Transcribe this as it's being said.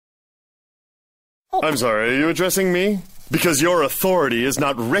I'm sorry, are you addressing me? Because your authority is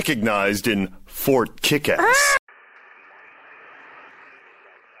not recognized in Fort Kickass.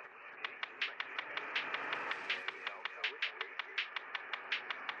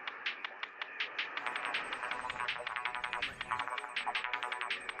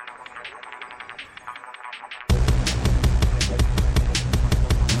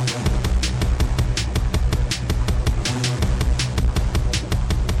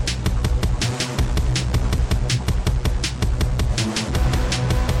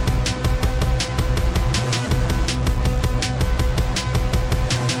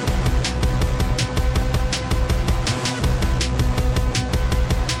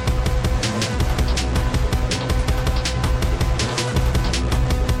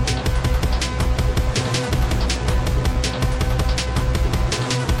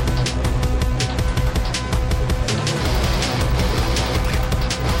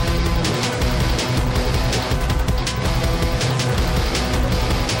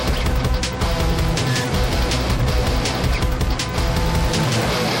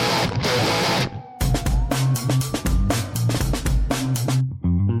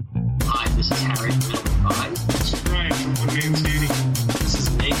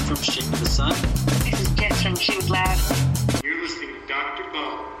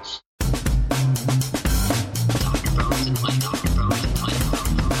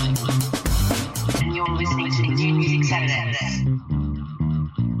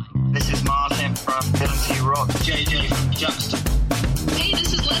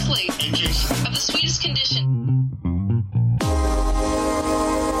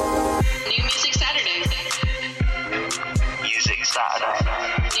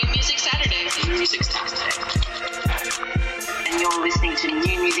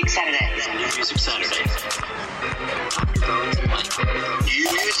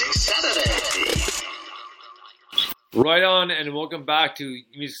 Right on, and welcome back to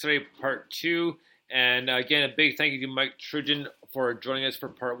Music Saturday Part 2. And again, a big thank you to Mike Trojan for joining us for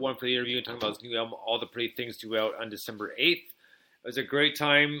Part 1 for the interview and talking about his new album, All the Pretty Things, due out on December 8th. It was a great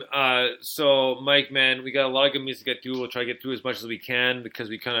time. So, Mike, man, we got a lot of good music to get through. We'll try to get through as much as we can because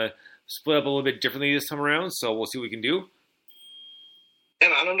we kind of split up a little bit differently this time around. So we'll see what we can do. Yeah,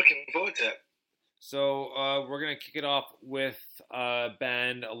 man, I'm looking forward to it. So we're going to kick it off with a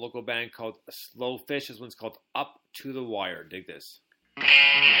local band called Slowfish. This one's called Up to the Wire. Dig this.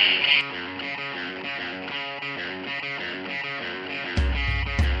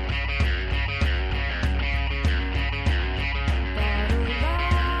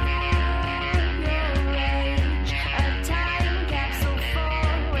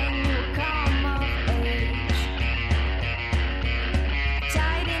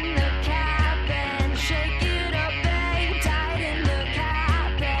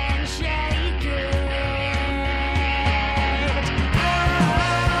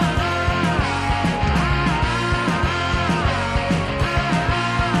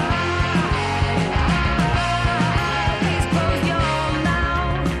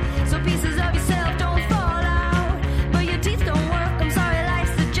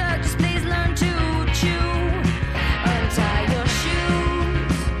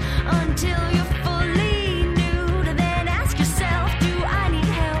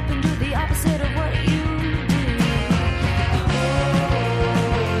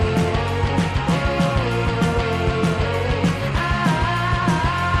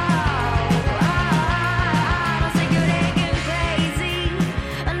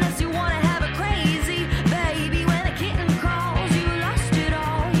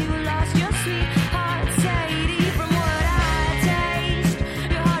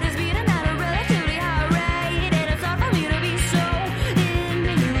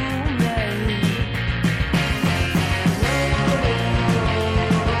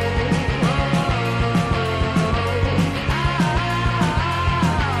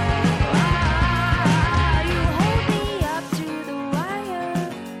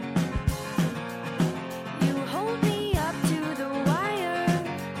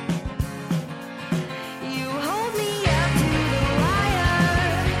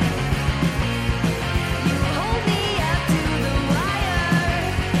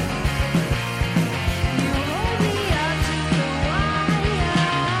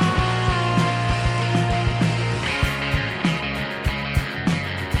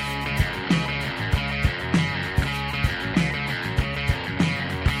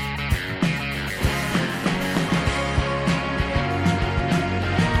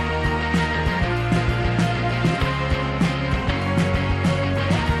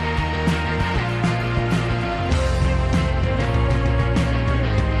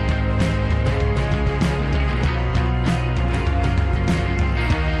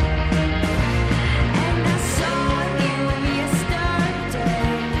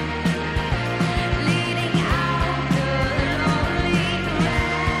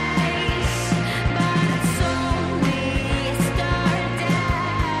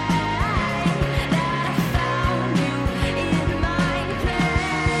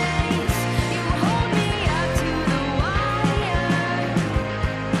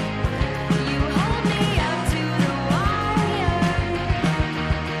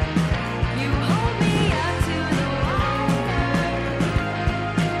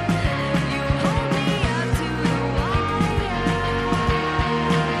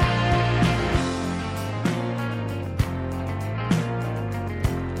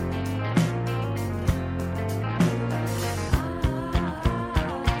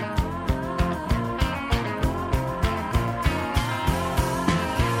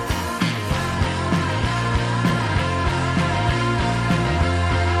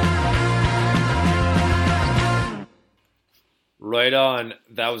 Right on.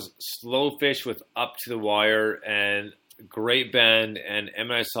 That was Slow Fish with Up to the Wire, and great band. And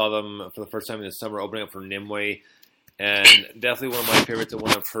Emma and I saw them for the first time in the summer, opening up for Nimue, and definitely one of my favorites and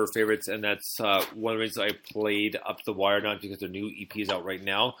one of her favorites. And that's one of the reasons I played Up to the Wire, not because their new EP is out right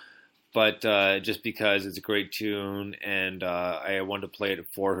now, but just because it's a great tune, and I wanted to play it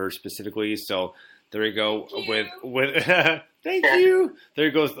for her specifically. So there you go. With thank you.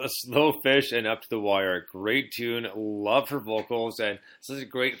 There goes a Slow Fish and Up to the Wire. Great tune. Love her vocals, and such a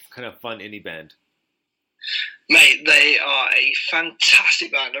great kind of fun indie band. Mate, they are a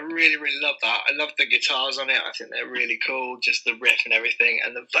fantastic band. I really, really love that. I love the guitars on it. I think they're really cool. Just the riff and everything.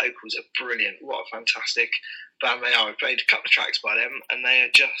 And the vocals are brilliant. What a fantastic band they are. I played a couple of tracks by them, and they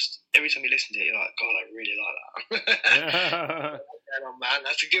are just, every time you listen to it, you're like, God, I really like that. On, man.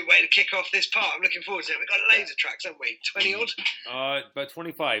 That's a good way to kick off this part. I'm looking forward to it. We've got loads of tracks, haven't we? 20 odd? About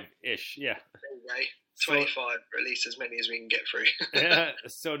 25-ish, yeah. Anyway, 25, or at least as many as we can get through. Yeah.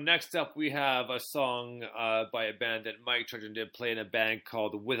 So next up, we have a song by a band that Mike Trudgeon did play in a band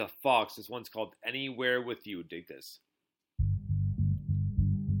called With a Fox. This one's called Anywhere With You. Dig this.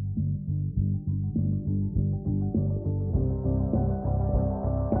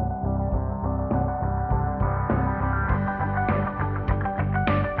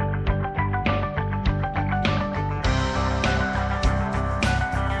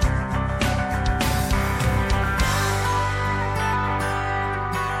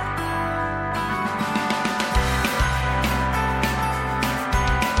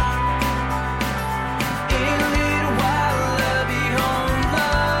 In a little while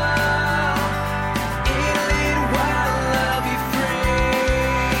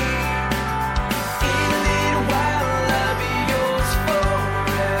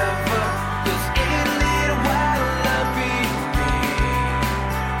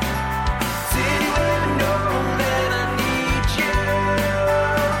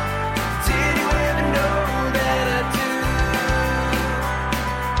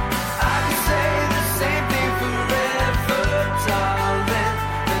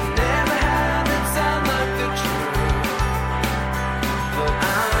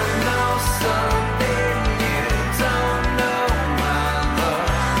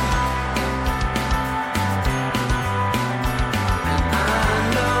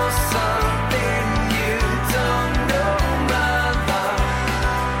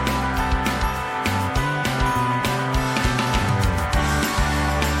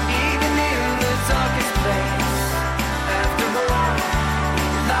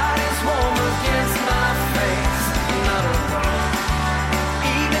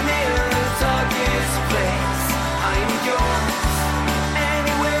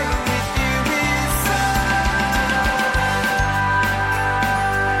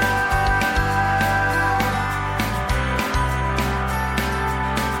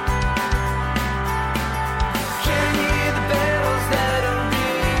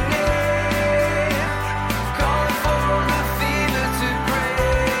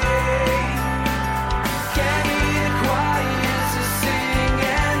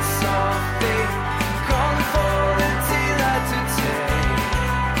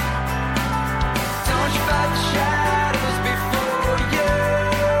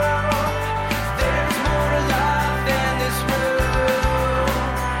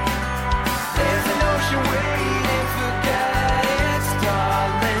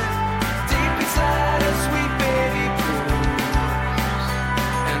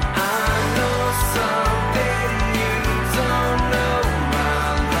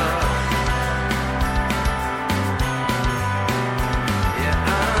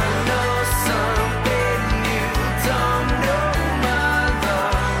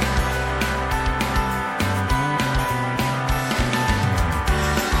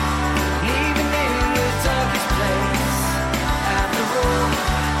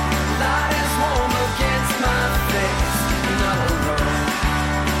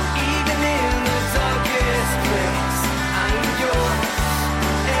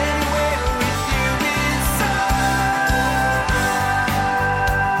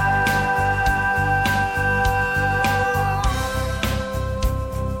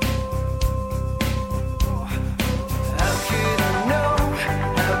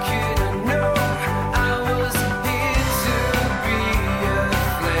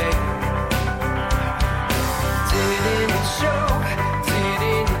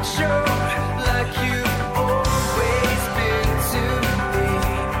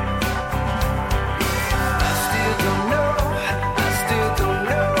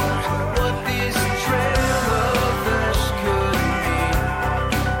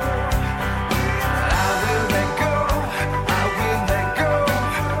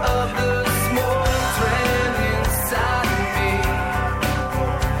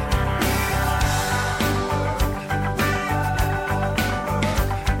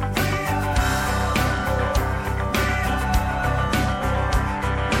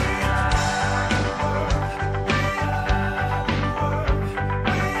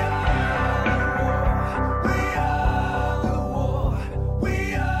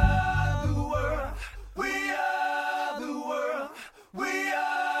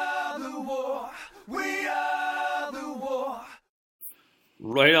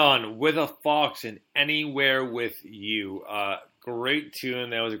Right on, With a Fox and Anywhere with You. Great tune.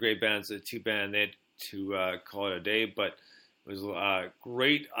 That was a great band. It's a two-band. They had to call it a day, but it was a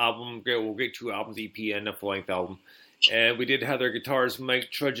great album. Great 2 albums, EP and a full-length album. And we did have their guitarist Mike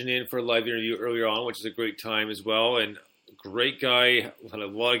Trudgeon in for a live interview earlier on, which is a great time as well. And great guy, had a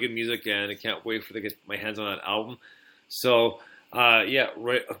lot of good music, and I can't wait to get my hands on that album. So,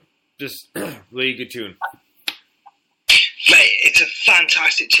 just really good tune. Mate, it's a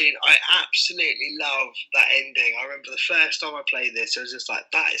fantastic tune. I absolutely love that ending. I remember the first time I played this, I was just like,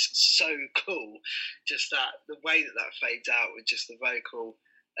 that is so cool. Just that, the way that fades out with just the vocal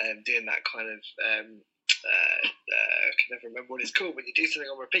doing that kind of, I can never remember what it's called when you do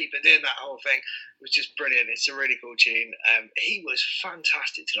something on repeat, but doing that whole thing was just brilliant. It's a really cool tune. He was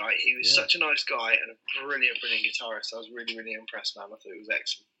fantastic tonight. He was such a nice guy and a brilliant guitarist. I was really, really impressed, man. I thought it was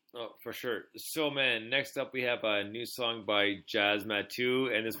excellent. Oh, for sure. So, man, next up we have a new song by Jazz Mattu,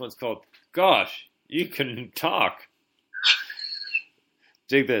 and this one's called Gosh, You Can Talk.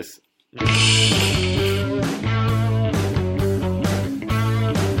 Dig this. Gosh,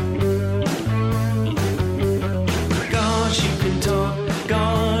 you can talk.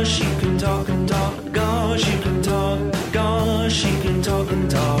 Gosh, you can talk and talk. Gosh, you can talk. Gosh, you can talk and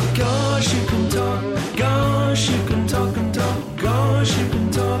talk. Gosh, you can talk. Gosh, you can talk and talk. Gosh, you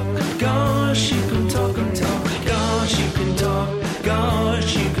can talk. Gosh, you can talk and talk. Gosh, you can talk.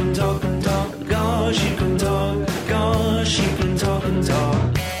 Gosh, you can talk and talk. Gosh, you can talk. Gosh, you can talk and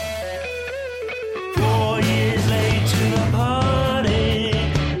talk. 4 years late to the party.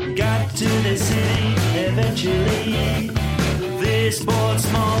 Got to the city eventually. This bored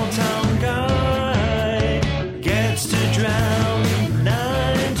small town guy gets to drown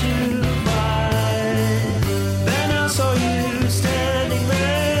 9 to 5. Then I saw you standing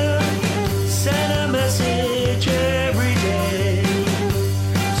there, sent a message every day.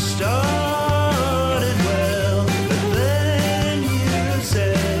 Started well, but then you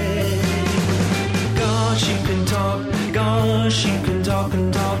say, gosh, you can talk, gosh, you can talk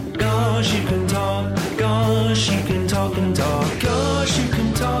and talk, gosh, you can talk, gosh, you can talk and talk, gosh, you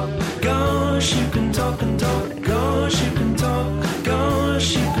can talk, gosh, you can talk and talk, gosh, you can talk,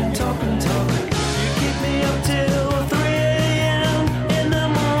 gosh, you can talk and talk. You keep me up till 3 a.m. in the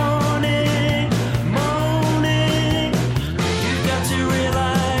morning, moaning. You've got to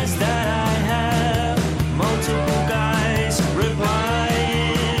realize that I have multiple guys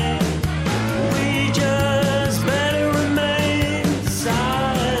replying. We just better remain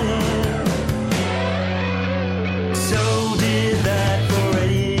silent. So did that for a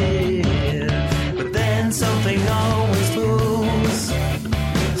year, but then something always moves.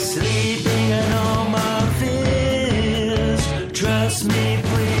 Sleeping and all my fears. Trust me,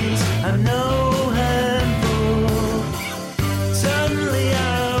 please, I'm no handful. Suddenly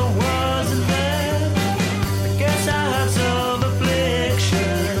I wasn't there. I guess I have some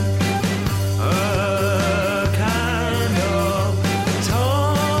affliction, a kind of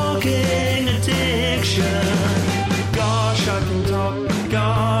talking addiction. Gosh, I can talk.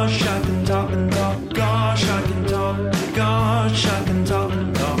 Gosh, I can talk and talk. Gosh, I can talk. Gosh, I can talk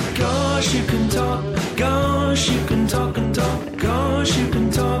and talk. Gosh, you can talk. Gosh, you can talk and talk. Gosh, you can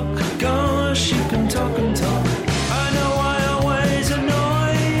talk. Gosh, you can talk and talk. I know I always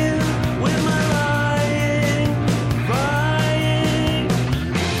annoy you with my lying, crying.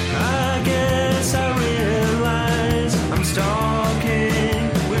 I guess I realize I'm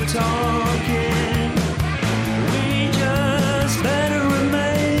stalking. We're talking. We just better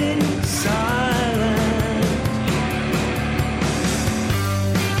remain silent.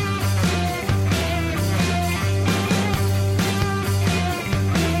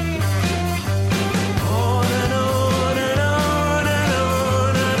 On and on and on and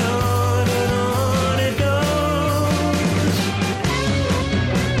on and on and on it goes.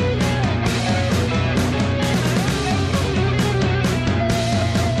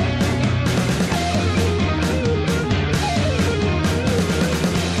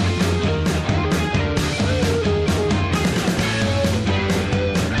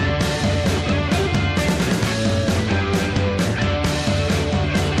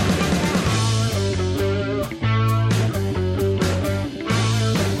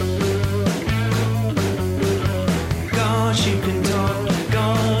 Gosh, you can talk.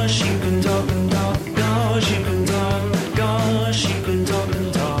 Gosh, you can talk and talk. Gosh, you can talk. Gosh, you can talk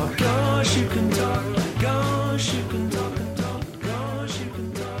and talk. Gosh, you can talk. Gosh, you can talk and talk. Gosh, you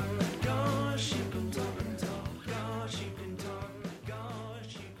can talk. Gosh, you can talk and talk. Gosh, you can talk.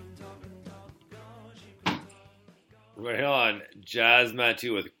 Gosh, you can talk and talk. Gosh, you can talk. Right on, Jazz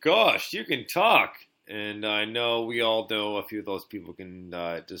Mattu with Gosh, You Can Talk. And I know we all know a few of those people can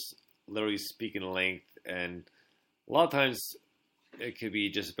just literally speak in length, and a lot of times it could be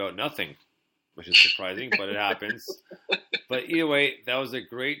just about nothing, which is surprising, but it happens. But either way, that was a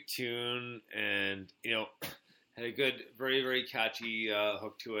great tune, and had a good, very, very catchy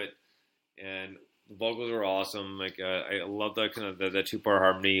hook to it, and the vocals were awesome. Like I love that kind of the two-part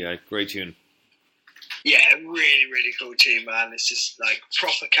harmony. Great tune. Yeah, really, really cool tune, man. It's just like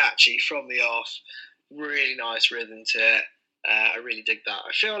proper catchy from the off. Really nice rhythm to it. I really dig that.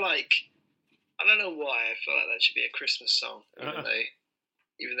 I feel like, I don't know why, I feel like that should be a Christmas song,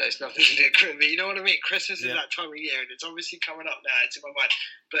 even though it's nothing to do with Christmas. You know what I mean? Christmas is that time of year, and it's obviously coming up now. It's in my mind.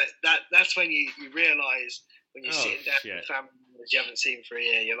 But that's when you realise, when you're sitting down with family members you haven't seen for a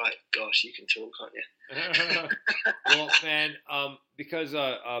year, you're like, gosh, you can talk, can't you? Well, man, because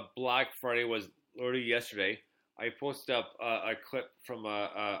Black Friday was literally yesterday, I posted up a clip from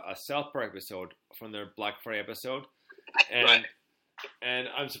a South Park episode, from their Black Friday episode, and and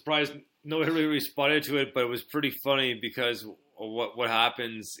I'm surprised nobody really responded to it, but it was pretty funny because what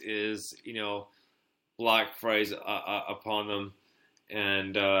happens is, Black Friday's upon them,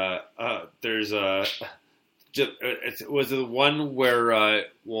 and there's it was the one where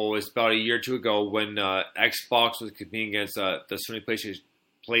it was about a year or two ago when Xbox was competing against the Sony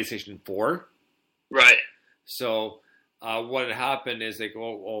PlayStation 4. Right. So what had happened is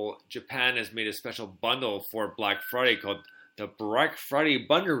Japan has made a special bundle for Black Friday called the Black Friday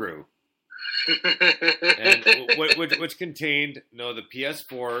Bundaroo, and which contained the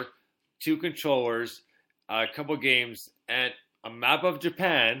PS4, 2 controllers, a couple games, and a map of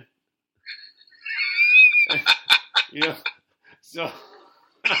Japan. So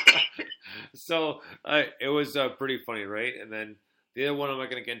it was pretty funny, right? And then the other one I'm not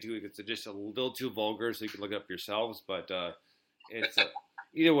going to get into because it's just a little too vulgar, so you can look it up yourselves. But it's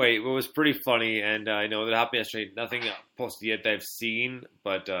either way, it was pretty funny, and I know that happened yesterday. Nothing posted yet that I've seen,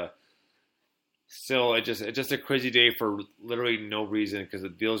 but still, it's just a crazy day for literally no reason because the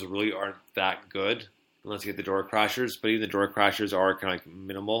deals really aren't that good unless you get the door crashers. But even the door crashers are kind of like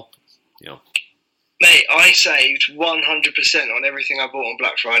minimal, Mate, I saved 100% on everything I bought on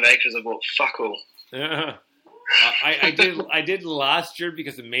Black Friday because I bought fuck all. I did last year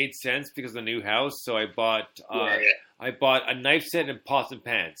because it made sense because of the new house. So I bought a knife set and pots and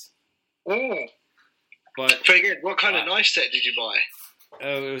pans. Oh, but very good. What kind of knife set did you buy?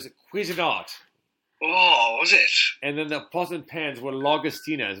 It was a Cuisinart. Oh, was it? And then the pots and pans were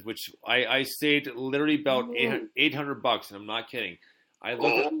Laugustinas, which I saved literally about $800, and I'm not kidding. I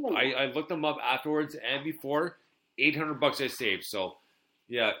looked them up afterwards and before. $800 I saved. So.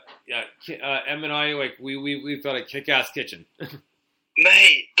 Yeah. Em and I we've got a kick-ass kitchen.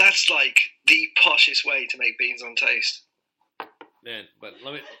 Mate, that's like the poshest way to make beans on toast. Man, but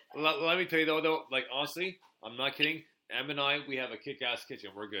let me tell you though, like honestly, I'm not kidding. Em and I, we have a kick-ass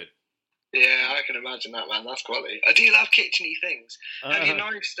kitchen. We're good. Yeah, I can imagine that, man. That's quality. I do love kitchen-y things. Have your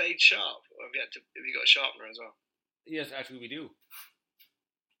knife stayed sharp, or have you got a sharpener as well? Yes, actually, we do.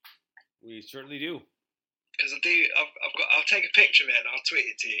 We certainly do. Because I'll take a picture of it and I'll tweet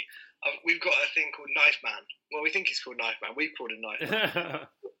it to you. We've got a thing called Knife Man. Well, we think it's called Knife Man. We've called it Knife Man.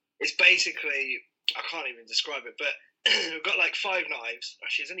 It's basically, I can't even describe it, but we've got like 5 knives.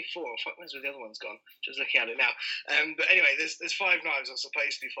 Actually, there's only 4. Where's the other one's gone? Just looking at it now. But anyway, there's 5 knives, or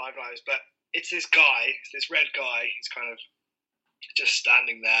supposed to be 5 knives, but it's this guy, this red guy, he's kind of just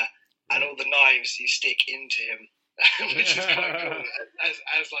standing there, and all the knives you stick into him. Which is quite cool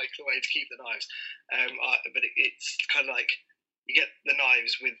as like the way to keep the knives, but it's kind of like you get the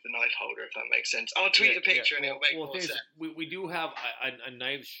knives with the knife holder, if that makes sense. I'll tweet a picture and it'll make more sense. We do have a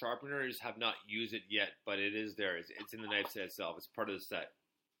knife sharpener, just have not used it yet, but it is there. It's in the knife set itself. It's part of the set.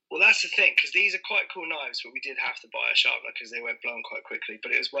 Well, that's the thing, because these are quite cool knives, but we did have to buy a sharpener because they went blown quite quickly.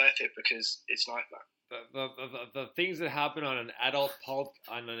 But it was worth it because it's Knife Man. The things that happen on an adult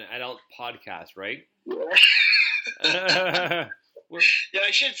podcast, right? Yeah,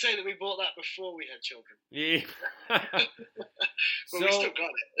 I should say that we bought that before we had children. Yeah. But we still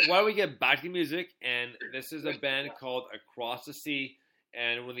got it. Why don't we get back to music? And this is a band called Across the Sea.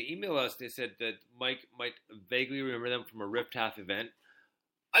 And when they emailed us, they said that Mike might vaguely remember them from a Rift Half event.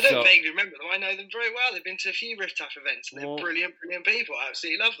 I don't vaguely remember them. I know them very well. They've been to a few Rift Half events, and they're brilliant, brilliant people. I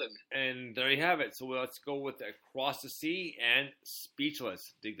absolutely love them. And there you have it. So let's go with Across the Sea and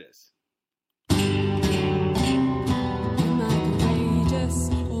Speechless. Dig this.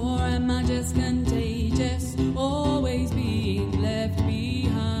 Or am I just contagious, always being left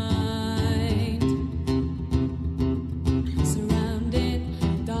behind?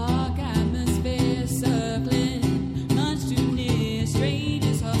 Surrounded, dark atmosphere circling, much too near,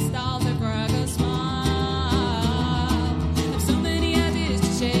 strangers hostile to crack a smile.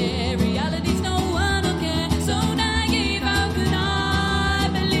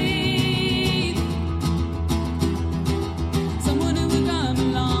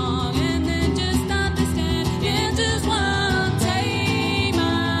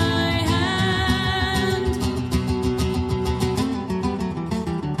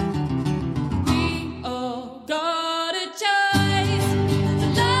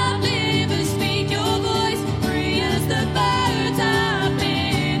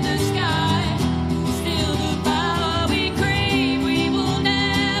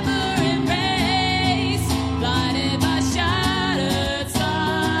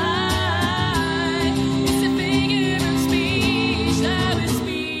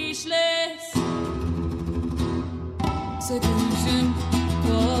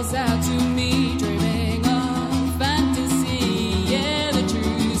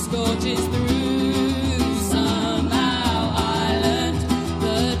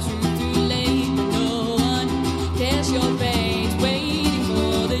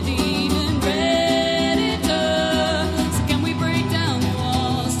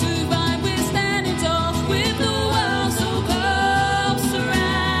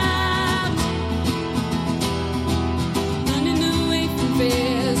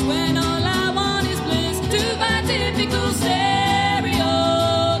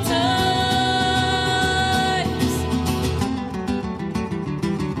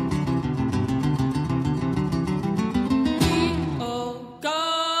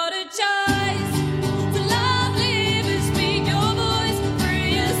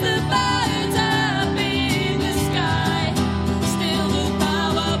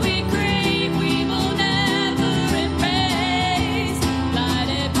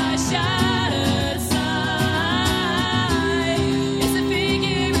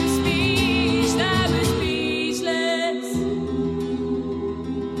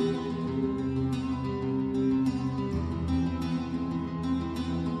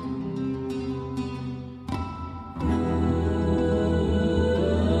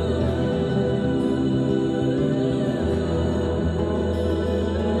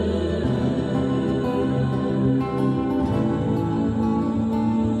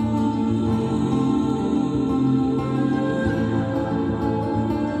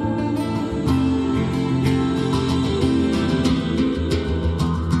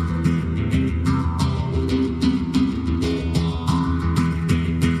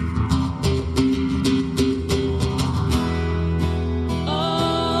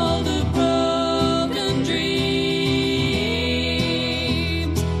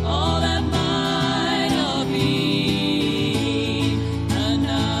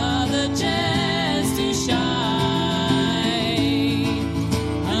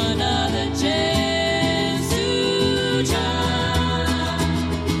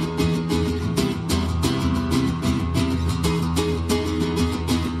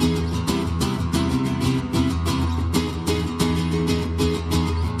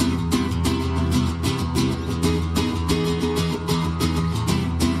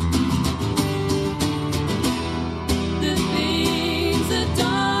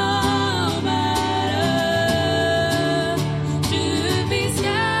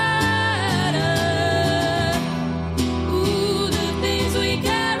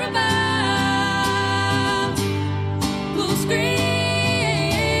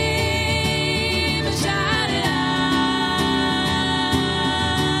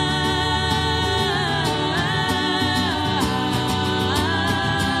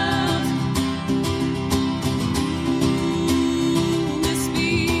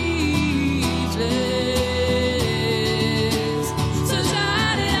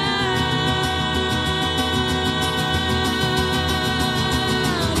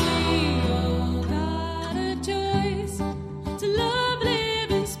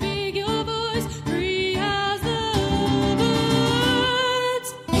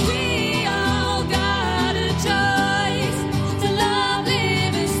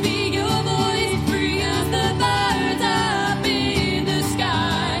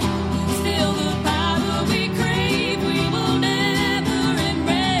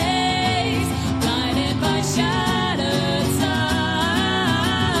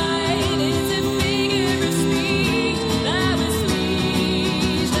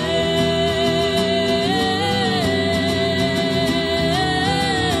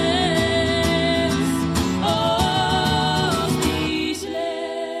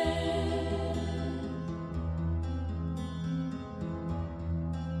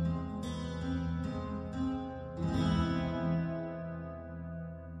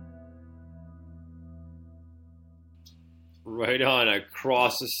 Right on,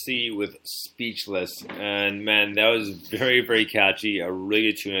 Across the Sea with Speechless. And man, that was very, very catchy. A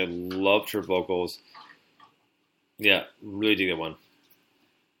really good tune. I loved her vocals. Yeah, really dig that one.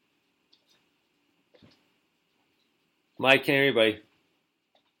 Mike, can't hear you, buddy.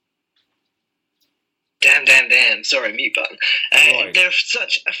 Damn. Sorry, mute button. Right. They're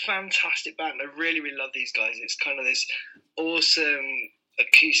such a fantastic band. I really, really love these guys. It's kind of this awesome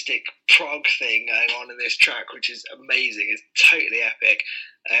acoustic prog thing going on in this track, which is amazing. It's totally epic.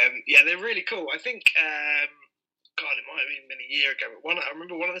 Yeah, they're really cool. I think, God, it might have even been a year ago. But I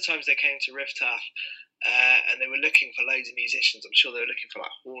remember one of the times they came to Riff Taff, and they were looking for loads of musicians. I'm sure they were looking for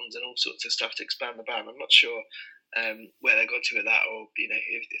like horns and all sorts of stuff to expand the band. I'm not sure where they got to with that, or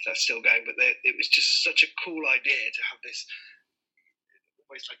if that's still going. But it was just such a cool idea to have this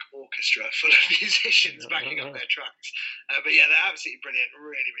almost like orchestra full of musicians backing up their tracks. But yeah, they're absolutely brilliant.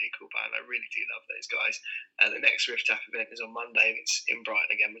 Really, really cool band. I really do love those guys. The next Riff Taff event is on Monday. It's in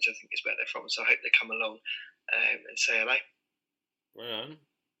Brighton again, which I think is where they're from. So I hope they come along and say hello. Right on.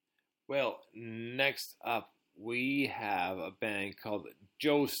 Well, next up, we have a band called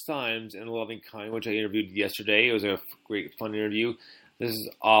Joe Symes and Loving Kind, which I interviewed yesterday. It was a great, fun interview. This is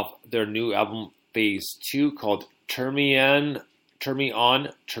off their new album, Phase 2, called Turn Me On, Turn Me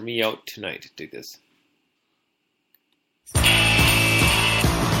Out Tonight. Dig this.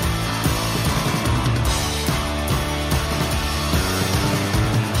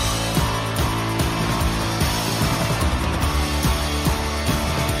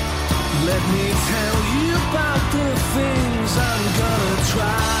 Let me tell you about the things I'm gonna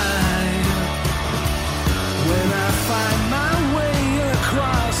try when I find my way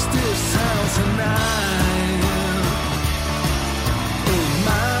across this town tonight. In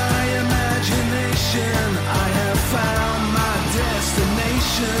my imagination, I have found my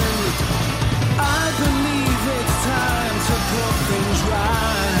destination. I believe it's time to put things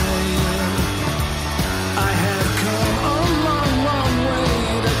right. I have come a long, long way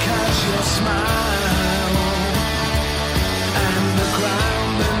to catch your smile, and the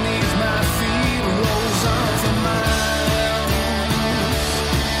ground beneath my feet rolls on for miles.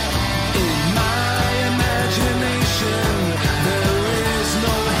 In my imagination, there is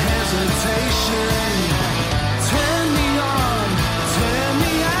no hesitation. Turn me on, turn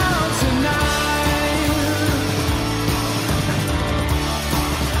me out tonight.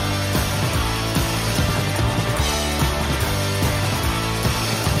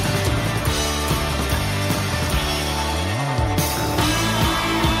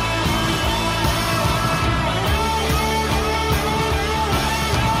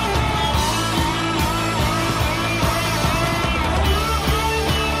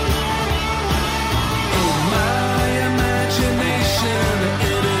 In my imagination,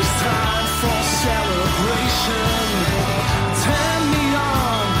 it is time for celebration. Turn me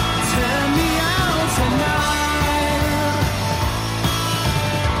on, turn me out tonight.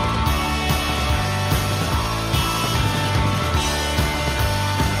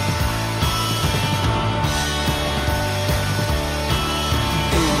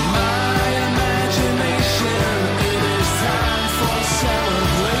 In my imagination, it is time for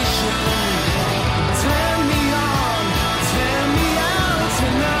celebration. Turn me on, turn me out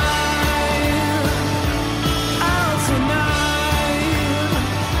tonight. Out tonight.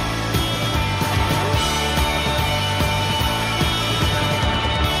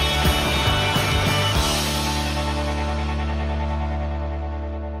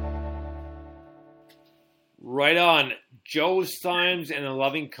 Right on, Joe Symes and the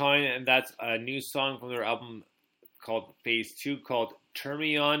Loving Kind, and that's a new song from their album called Phase 2, called Turn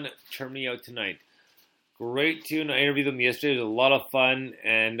Me On, Turn Me Out Tonight. Great tune. I interviewed them yesterday. It was a lot of fun,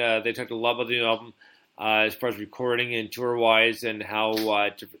 and they talked a lot about the new album as far as recording and tour-wise, and how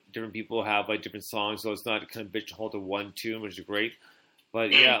different people have like different songs, so it's not kind of pigeonholed to one tune, which is great.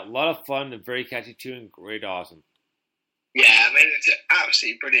 But yeah, a lot of fun, a very catchy tune, great, awesome. Yeah, I mean, it's an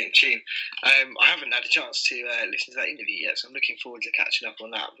absolutely brilliant tune. I haven't had a chance to listen to that interview yet, so I'm looking forward to catching up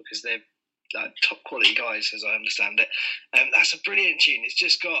on that, because they're top quality guys, as I understand it. That's a brilliant tune. It's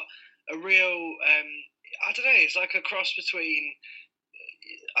just got a real, I don't know, it's like a cross between,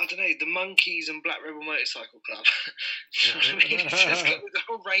 I don't know, the Monkees and Black Rebel Motorcycle Club. You know what I mean? It's just got the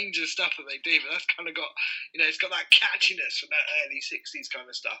whole range of stuff that they do, but that's kind of got, it's got that catchiness from that early 60s kind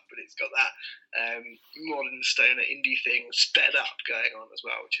of stuff, but it's got that modern stoner indie thing sped up going on as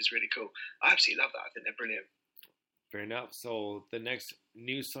well, which is really cool. I absolutely love that. I think they're brilliant. Fair enough. So the next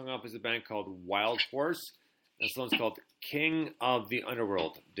new song up is a band called Wild Horse. This one's called King of the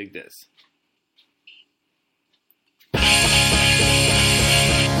Underworld. Dig this.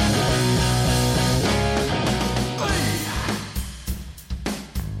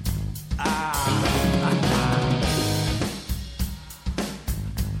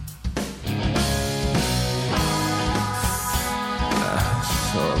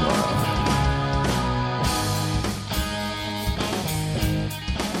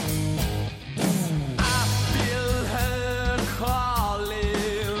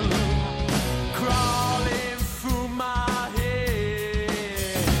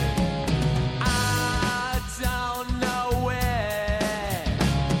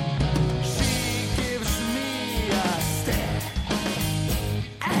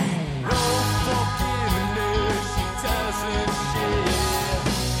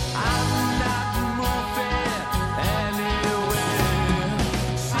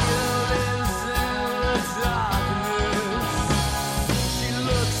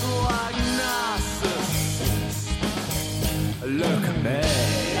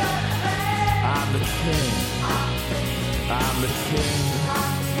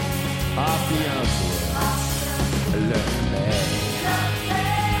 the underworld. Look at me.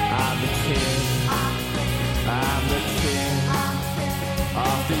 I'm the king. I'm the king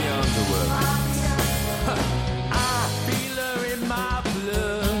of the underworld. I feel her in my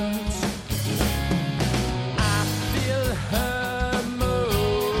blood. I feel her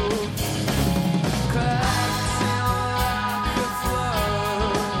move, collecting like a flow.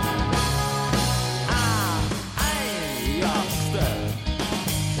 I ain't lost her.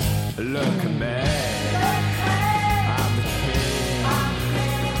 Look at me. I'm the king.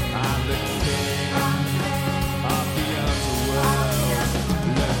 I'm the king of the underworld.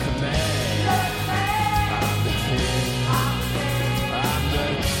 Look at me. I'm the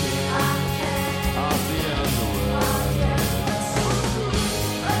king.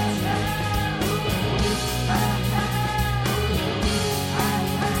 I'm the king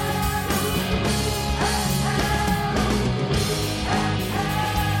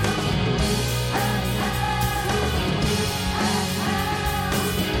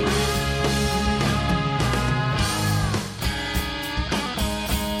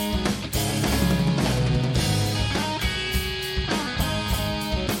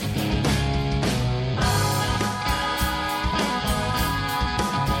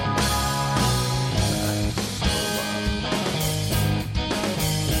of the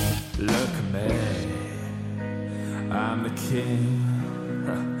underworld. Look at me. I'm the king.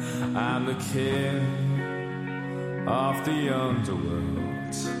 I'm the king of the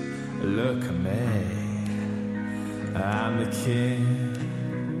underworld. Look at me.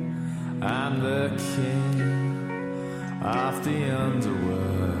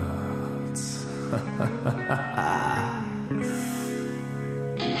 I'm the king.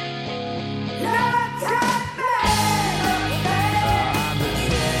 I'm the king of the underworld. I'm the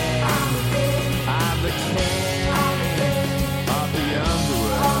king. I'm the king of the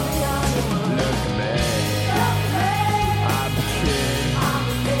underworld. Look at me. I'm the king.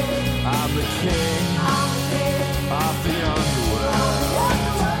 I'm the king of the underworld.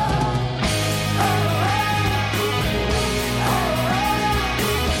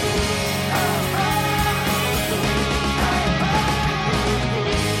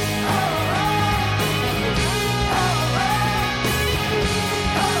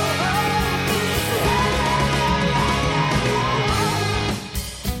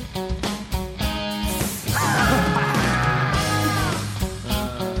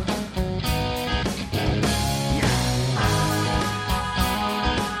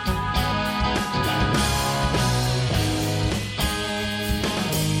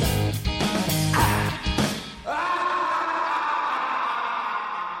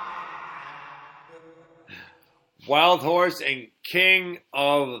 Wild Horse and King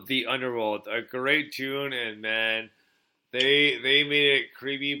of the Underworld. A great tune, and man, they made it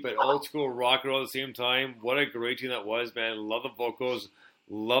creepy but old school rock and roll at the same time. What a great tune that was, man. Love the vocals,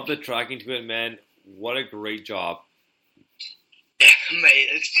 love the tracking to it, man. What a great job. Mate,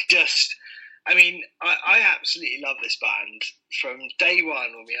 it's just, I mean, I absolutely love this band. From day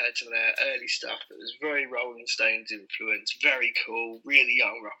one, when we heard some of their early stuff, it was very Rolling Stones influence, very cool, really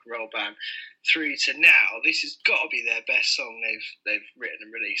young rock and roll band, through to now. This has got to be their best song they've written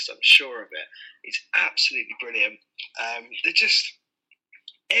and released, I'm sure of it. It's absolutely brilliant. They're just,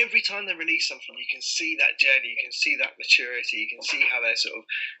 every time they release something, you can see that journey, you can see that maturity, you can see how they're sort of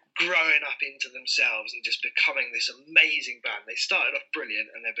growing up into themselves and just becoming this amazing band. They started off brilliant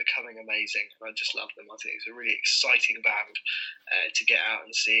and they're becoming amazing, and I just love them. I think it's a really exciting band to get out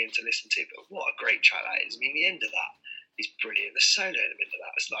and see and to listen to. But what a great track that is. I mean, the end of that is brilliant. The solo in the middle of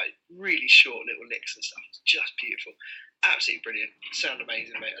that is like really short little licks and stuff. It's just beautiful. Absolutely brilliant. Sound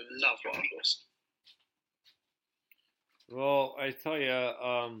amazing, mate. I love Wild Horse. Well, I tell you,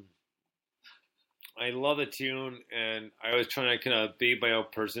 I love the tune, and I was trying to kind of be my own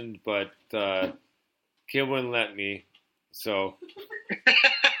person, but Kim wouldn't let me. So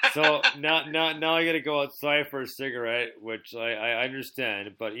now I got to go outside for a cigarette, which I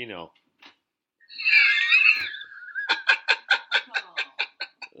understand, but you know.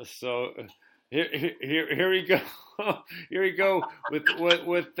 So here we go. Here we go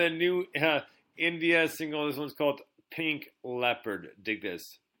with the new India single. This one's called Pink Leopard. Dig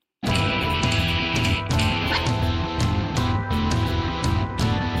this.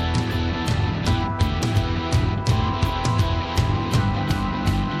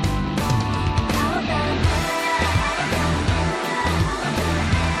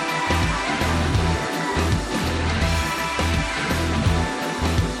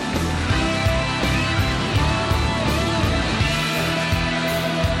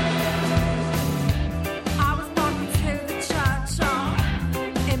 I was walking to the church on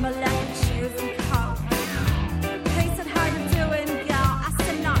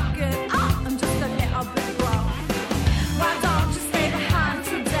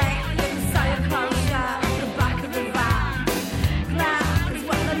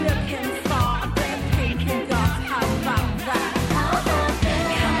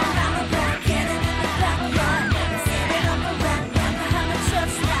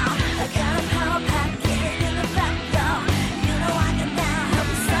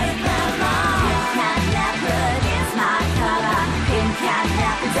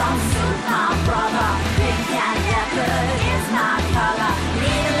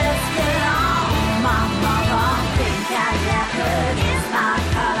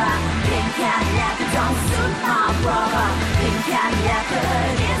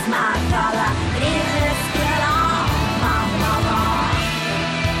leopard is my color. Let's get on, my mother.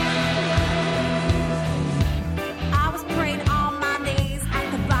 I was praying on my knees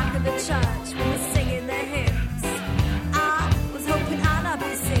at the back of the church. We were singing the hymns. I was hoping I'd not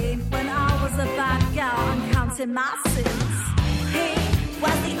be seen when I was a bad girl and counting my sins. He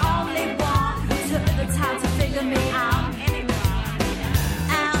was the only one who took the time to figure me out. And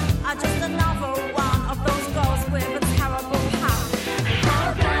I'm just another one of those girls with a terrible heart.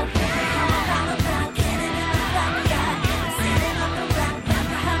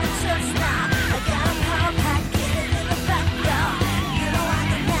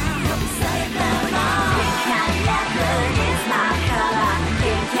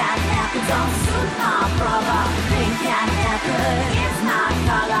 Don't suit my brother. Pink and leopard is my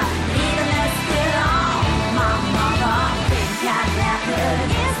color. Even let's get on, my mother. Pink and leopard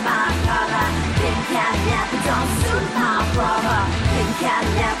is my color. Pink and leopard don't suit my brother. Pink and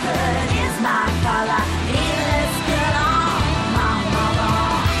leopard is my color. Even let's get on, my mother.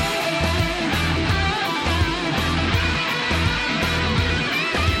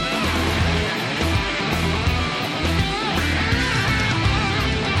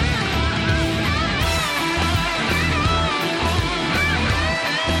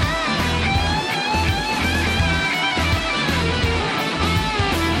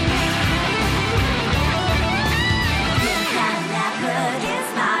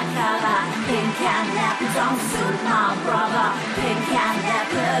 Don't suit my brother. Pink and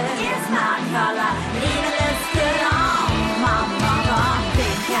leopard is my color. Even let's get on, my mother.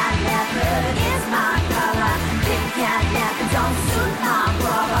 Pink and leopard is my color. Pink and leopard don't suit my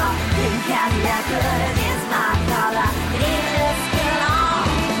brother. Pink and leopard is my color. Even let's get on,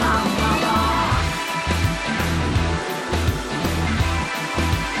 my mother.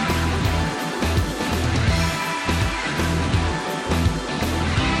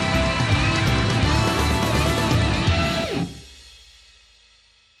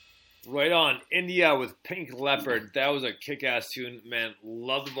 Right on, India with Pink Leopard. That was a kick-ass tune, man.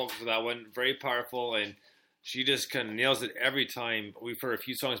 Love the vocals for that one. Very powerful, and she just kind of nails it every time. We've heard a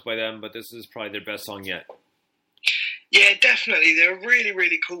few songs by them, but this is probably their best song yet. Yeah, definitely. They're a really,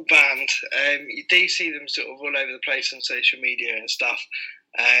 really cool band. You do see them sort of all over the place on social media and stuff.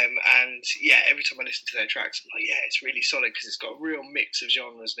 And yeah, every time I listen to their tracks, I'm like, yeah, it's really solid because it's got a real mix of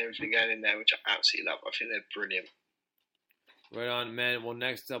genres and everything going in there, which I absolutely love. I think they're brilliant. Right on, man. Well,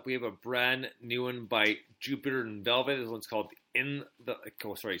 next up we have a brand new one by Jupiter and Velvet. This one's called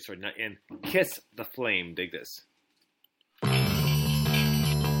Kiss the Flame. Dig this.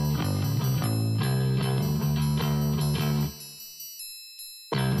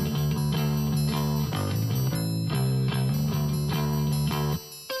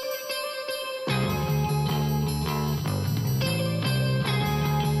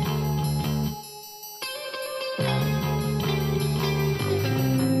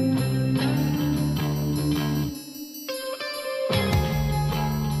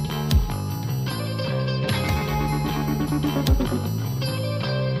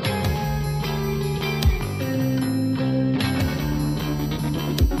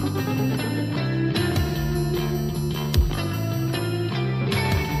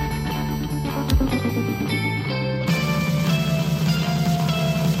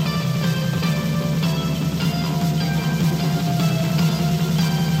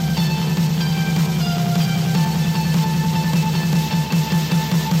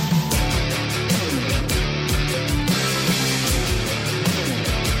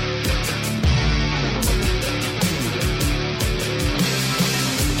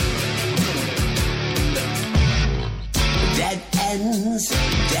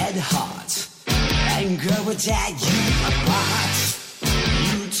 Drag you apart.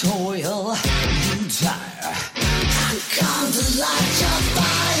 You toil, you tire. I come to light your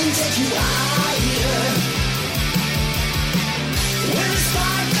fire and take you higher. With a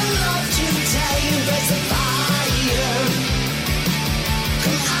spark of love today, embrace the fire.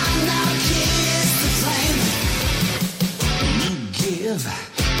 Come on now, kiss the flame. You give,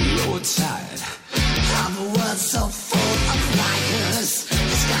 you're tired. Of a world so full of liars.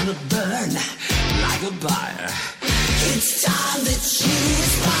 It's gonna burn like a fire. It's time that you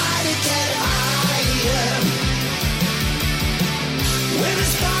aspire to get higher. With a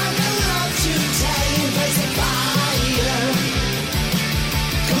spark of love today, embrace the fire.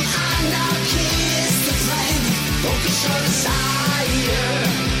 Come on now, kiss the flame. Focus your desire.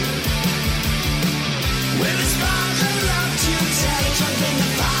 With a spark of love today, jump in the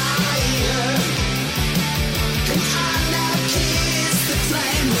fire. Come on now, kiss the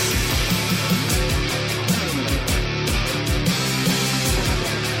flame.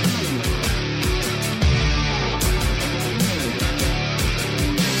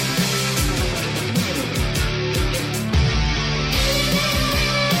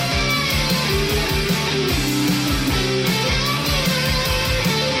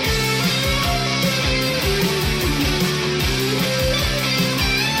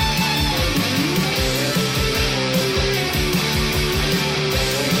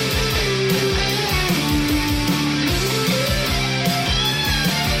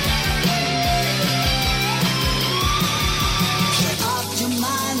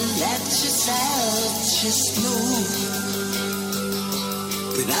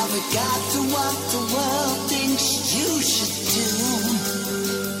 But I forgot to what the world thinks you should do.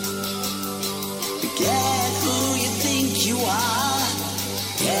 Forget who you think you are.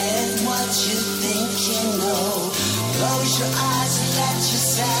 Get what you think you know. Close your eyes and let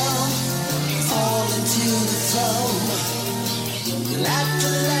yourself fall into the flow. Let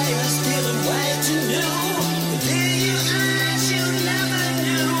the layers peel away to new. Within your eyes you never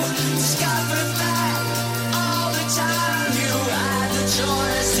knew. Discover that all the time you had the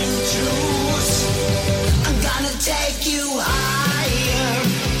choice to choose. I'm gonna take you higher.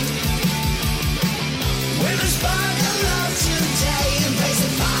 With a spark of love today, embrace the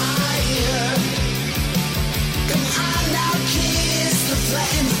fire. Come on now, kiss the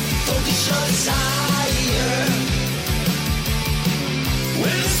flame. Focus your desire.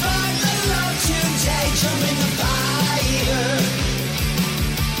 With a spark of love today, jump in the fire.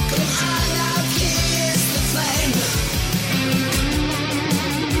 Come on now, kiss the flame.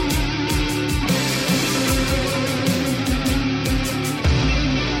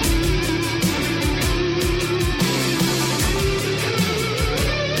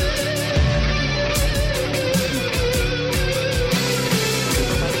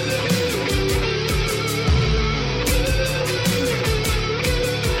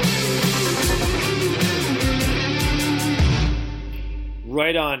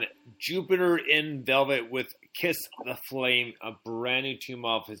 Right on. Jupiter in Velvet with Kiss the Flame, a brand new tune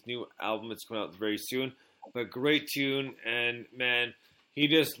off his new album. It's coming out very soon. But great tune, and man, he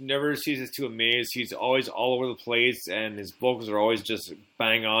just never ceases to amaze. He's always all over the place, and his vocals are always just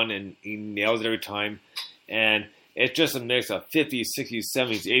bang on, and he nails it every time. And it's just a mix of 50s, 60s,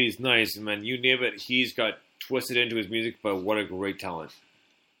 70s, 80s, 90s. Man, you name it, he's got twisted into his music, but what a great talent.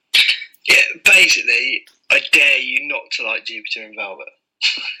 Yeah, basically, I dare you not to like Jupiter in Velvet.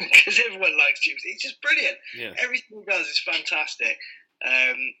 Because everyone likes Jupiter. He's just brilliant. Yeah. Everything he does is fantastic.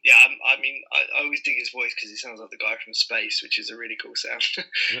 I always dig his voice because he sounds like the guy from Space, which is a really cool sound.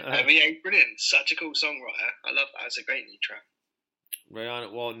 But yeah, he's brilliant. Such a cool songwriter. I love that. It's a great new track. Right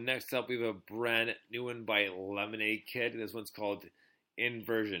on. Well, next up, we have a brand new one by Lemonade Kid. This one's called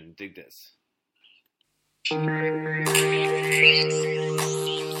Inversion. Dig this.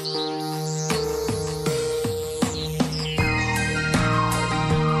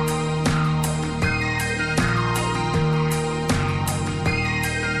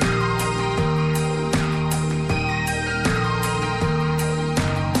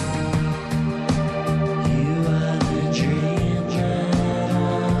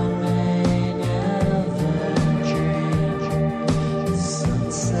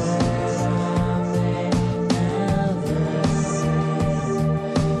 Sunset I may never see.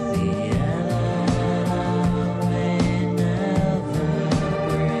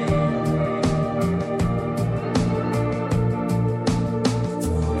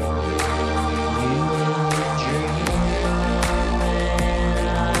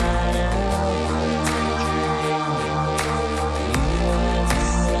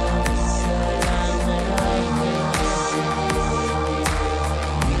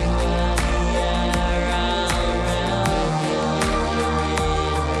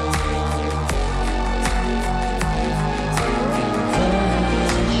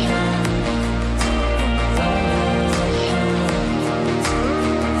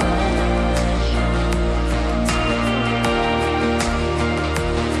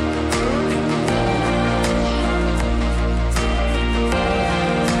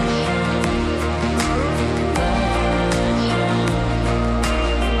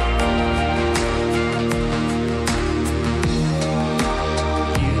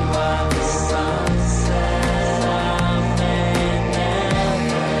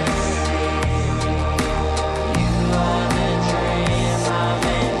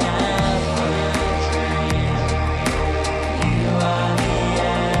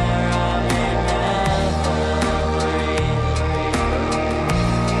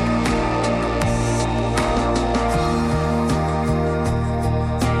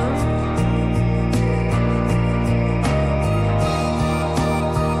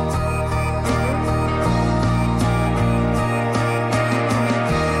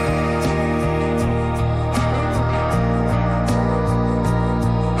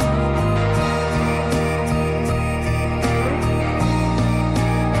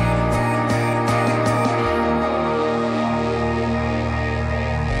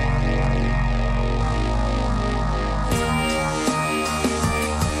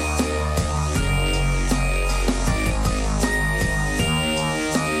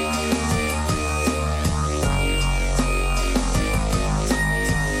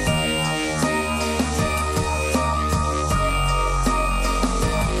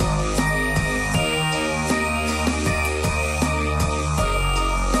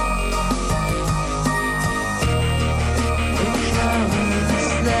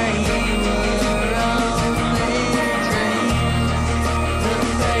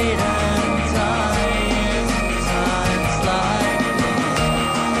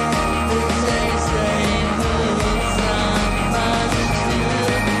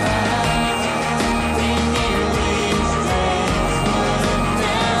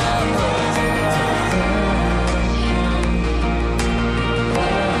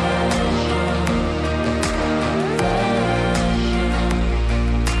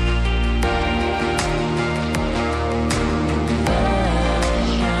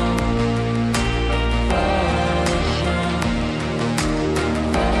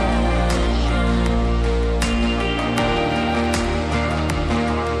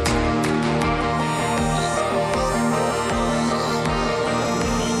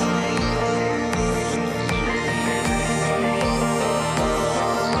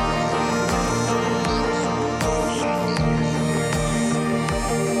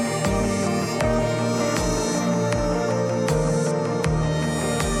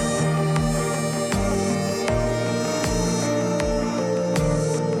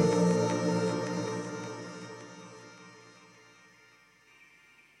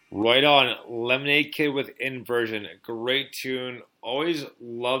 Right on. Lemonade Kid with Inversion. Great tune. Always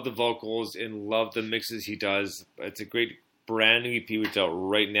love the vocals and love the mixes he does. It's a great brand new EP which is out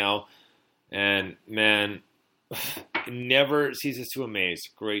right now. And man, it never ceases to amaze.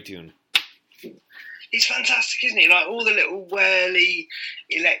 Great tune. He's fantastic, isn't he? Like all the little whirly,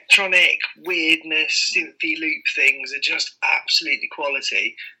 electronic, weirdness, synthy loop things are just absolutely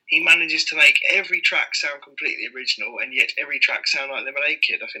quality. He manages to make every track sound completely original, and yet every track sound like Lemonade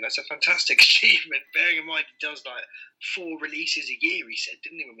Kid. I think that's a fantastic achievement. Bearing in mind he does like 4 releases a year, he said,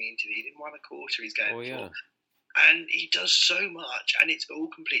 didn't he, when we interviewed him? 1 a quarter he's going for. And he does so much, and it's all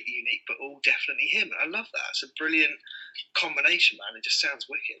completely unique, but all definitely him. I love that. It's a brilliant combination, man. It just sounds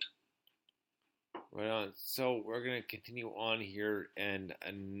wicked. Right on. So we're going to continue on here, and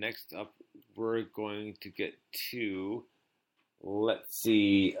next up we're going to get to, let's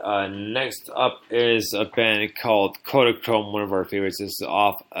see, next up is a band called Kodachrome, one of our favorites. This is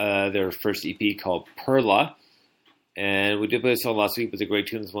off their first EP called Perla, and we did play this song last week, but it's a great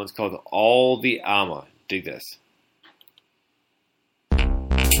tune. This one's called All the Alma. Dig this.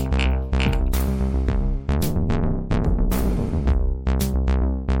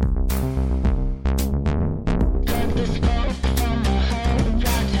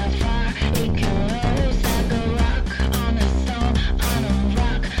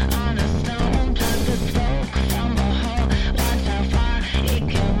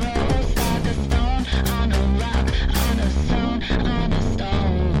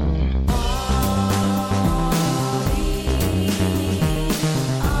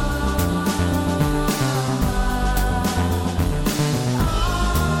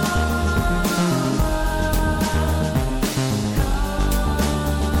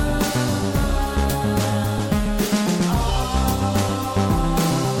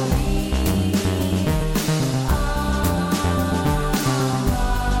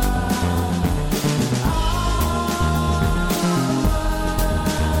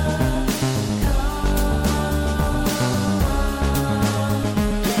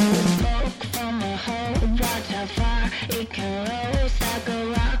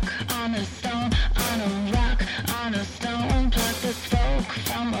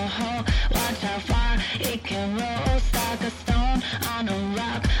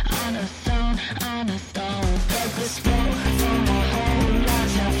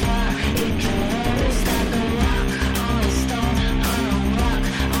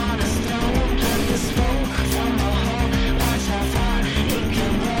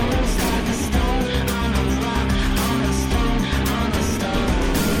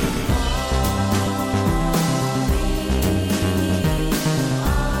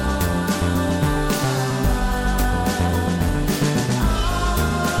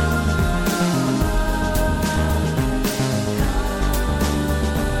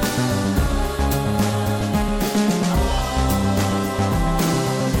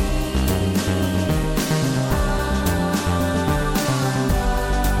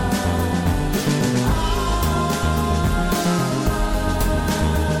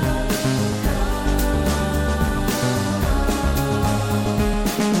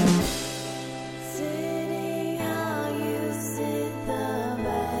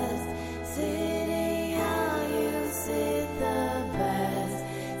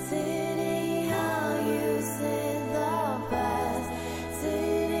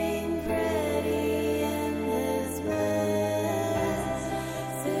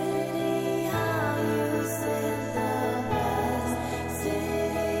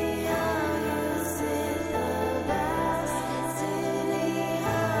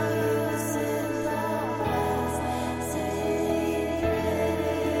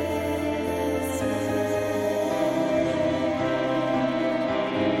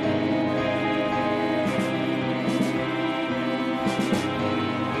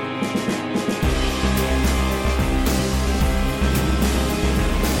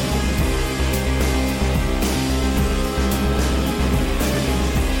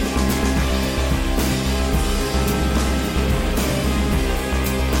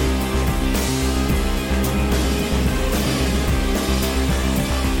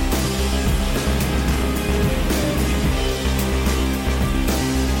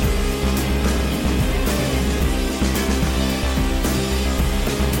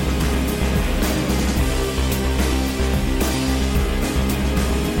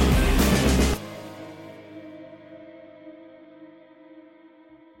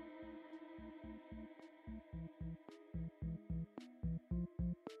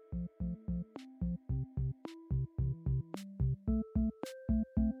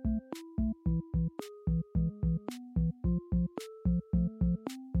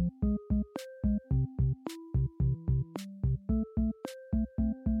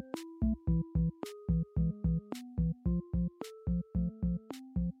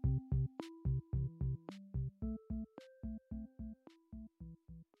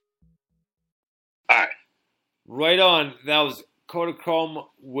 Right on. That was Kodachrome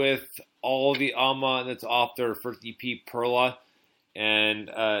with All the Alma, and it's off their first EP, Perla. And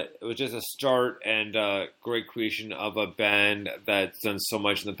it was just a start and great creation of a band that's done so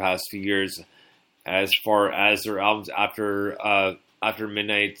much in the past few years, as far as their albums after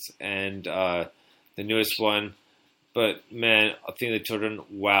Midnight and the newest one. But man, I think the Children,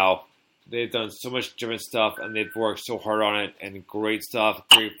 wow, they've done so much different stuff, and they've worked so hard on it. And great stuff,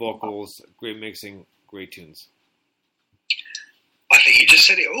 great vocals, great mixing, great tunes. I think you just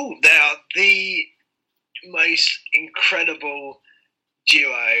said it all. They are the most incredible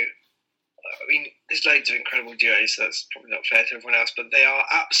duo. I mean, there's loads of incredible duos, so that's probably not fair to everyone else, but they are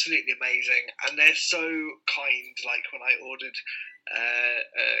absolutely amazing, and they're so kind. Like when I ordered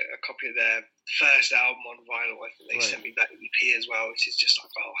a copy of their first album on vinyl, I think they sent me that EP as well, which is just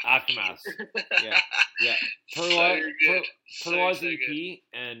like, oh, Aftermath. yeah. Perla's the EP,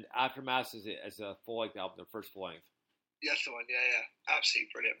 and Aftermath is a full-length album, their first full-length. That's the one, yeah.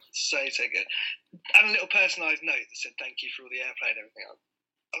 Absolutely brilliant. So good. And a little personalised note that said thank you for all the airplay and everything.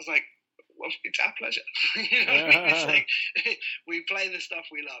 I was like, well, it's our pleasure. You know what I mean? It's like, we play the stuff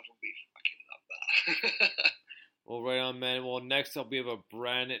we love, and we fucking love that. Well, right on, man. Well, next up we have a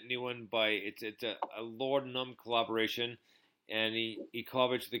brand new one by, it's a Lord Numb collaboration, and he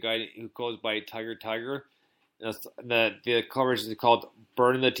collaborates with a guy who goes by Tiger. The collaboration is called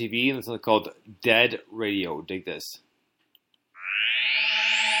Burn the TV, and it's called Dead Radio. Dig this.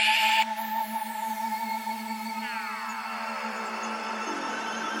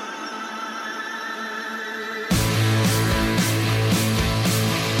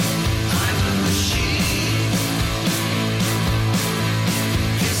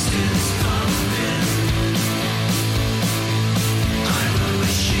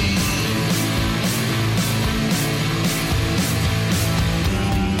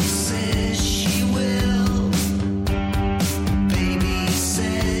 Says she will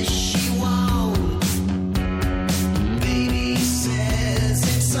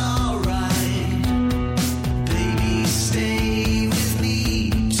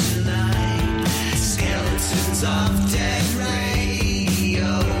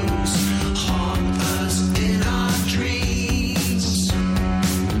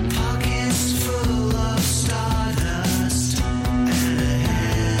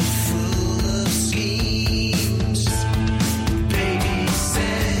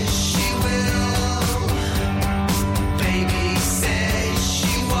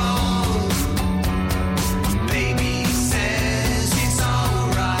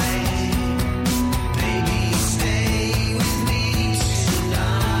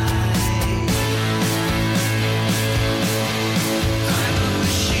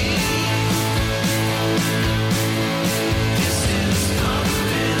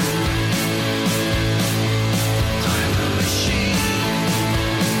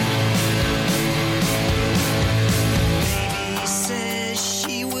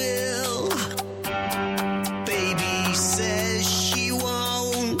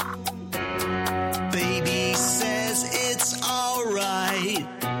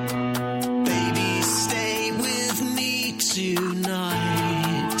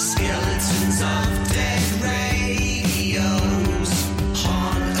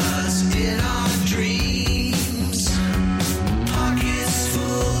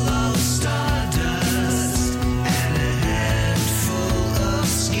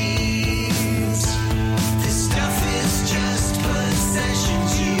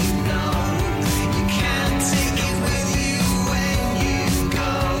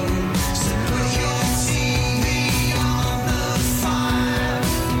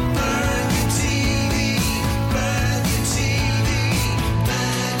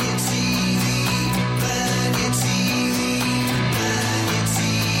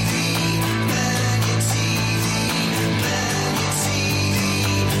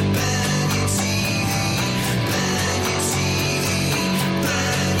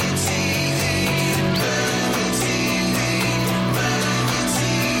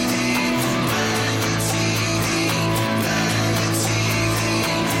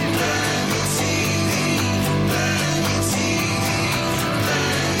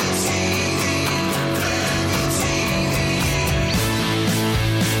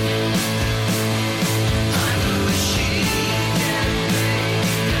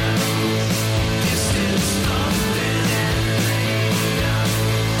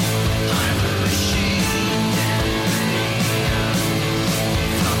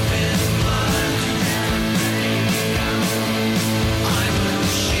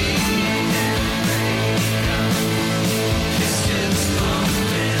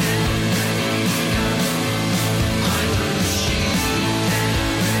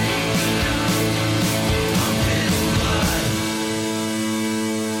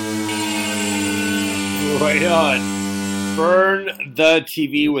Right on. Burn the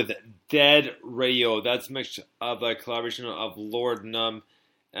TV with Dead Radio. That's a mix of a collaboration of Lord Numb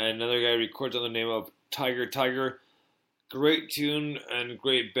and another guy records under the name of Tiger Tiger. Great tune and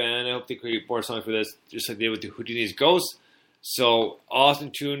great band. I hope they create more songs for this, just like they did with the Houdini's Ghost. So,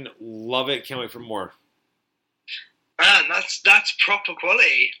 awesome tune. Love it. Can't wait for more. Man, that's proper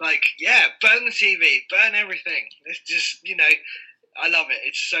quality. Like, yeah, burn the TV, burn everything. It's just, I love it.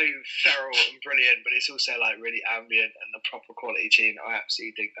 It's so feral and brilliant, but it's also like really ambient and a proper quality tune. I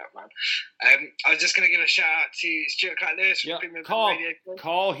absolutely dig that, man. I was just going to give a shout out to Stuart Clark Lewis from Premium Radio.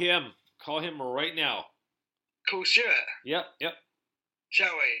 Call him right now. Call Stuart. Yep.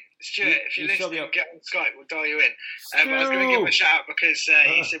 Shall we? Stuart, if you're listening, get on Skype. We'll dial you in. I was going to give him a shout out because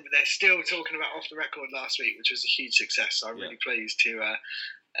he said they're still talking about Off the Record last week, which was a huge success. So I'm really pleased to hear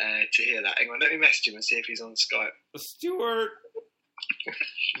that. Hang on, let me message him and see if he's on Skype. Stuart,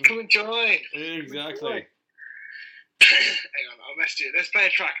 come and join. Exactly. Hang on, I'll message you. Let's play a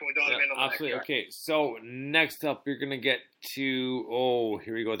track and we'll dial him in on that. Absolutely. Okay, so next up, you're going to get to,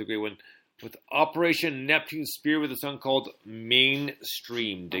 here we go, the great one. With Operation Neptune Spear with a song called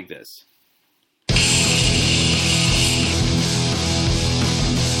Mainstream. Dig this.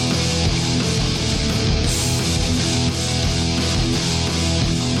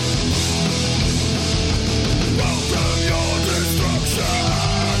 Welcome your destruction.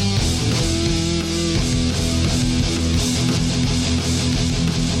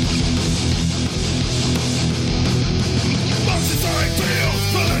 Monster-type deals,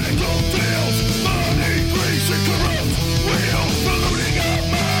 political deals, money, grease, and corrupt wheels, polluting our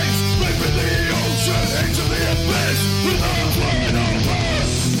minds, raping the ocean into the abyss with arms wide open.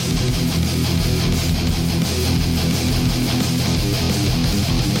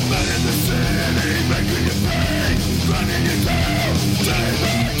 Men in the city making you pay, grinding you down day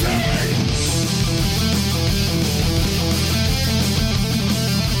by day.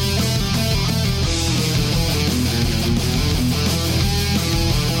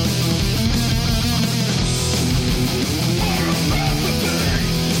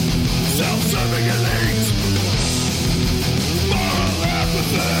 Self-serving elite, moral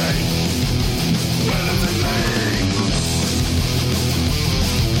apathy, where does it lead?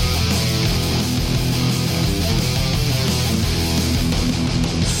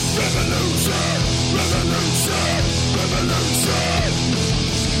 Revolution, revolution, revolution,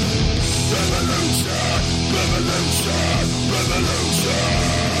 revolution, revolution, revolution.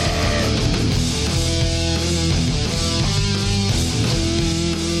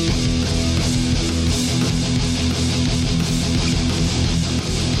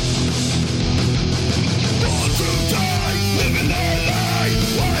 Living their life.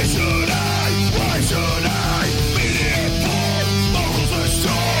 Why should I? Media poor, morals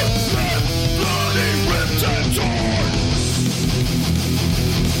restored, left bloody, ripped and torn.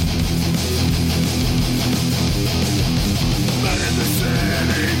 Men in the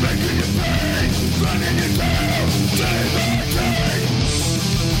city making you pay, grinding you down day by day.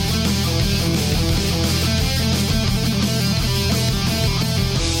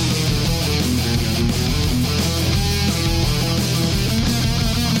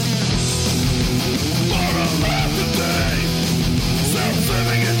 Moral apathy,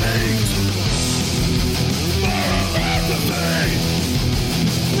 self-serving elite. Moral apathy,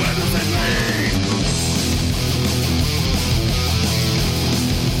 where does it lead?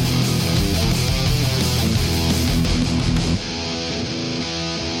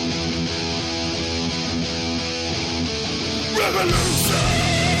 Revolution!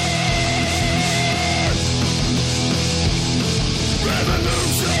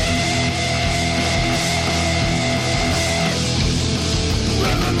 Revolution!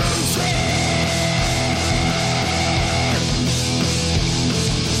 Revolution!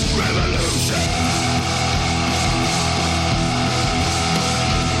 Revolution!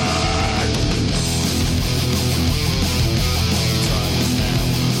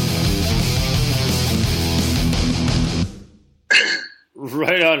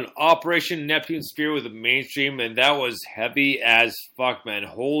 Right on. Operation Neptune Spear with the Mainstream, and that was heavy as fuck, man.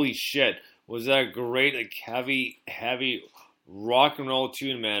 Holy shit. Was that great? Like heavy rock and roll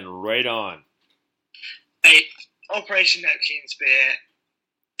tune, man. Right on. Hey, Operation Neptune Spear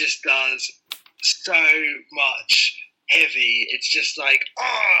just does so much heavy. It's just like,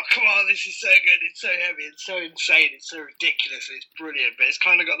 oh, come on, this is so good. It's so heavy. It's so insane. It's so ridiculous. It's brilliant. But it's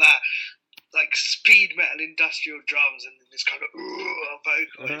kind of got that like speed metal industrial drums and this kind of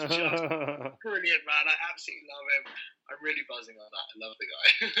vocal. It's just brilliant, man. I absolutely love him. I'm really buzzing on that. I love the guy.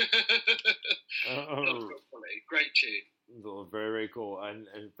 Love the quality. Great tune. Very, very cool and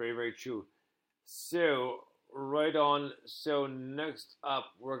very, very true. So, right on. So, next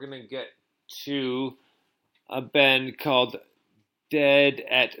up, we're going to get to a band called Dead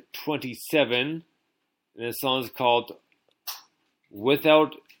at 27. And the song's called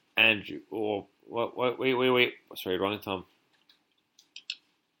Without Andrew. Oh, wait. Sorry, wrong thumb.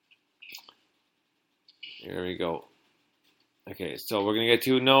 There we go. Okay, so we're going to get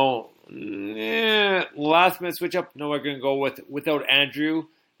to last minute switch up. No, we're going to go with Without Andrew.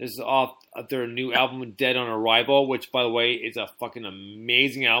 This is off their new album, Dead on Arrival, which, by the way, is a fucking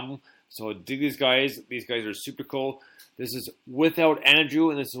amazing album. So dig these guys. These guys are super cool. This is Without Andrew,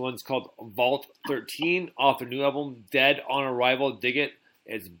 and this one's called Vault 13 off their new album, Dead on Arrival. Dig it.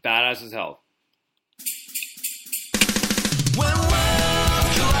 It's badass as hell. When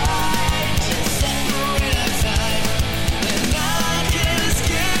worlds collide, separate our time, and I can't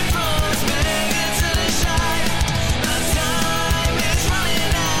escape from this maggot to the shine. Our time is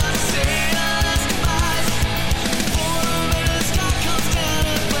running out, saying us goodbyes. For a minute, the sky comes down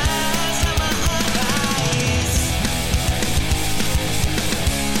and blasts at my eyes.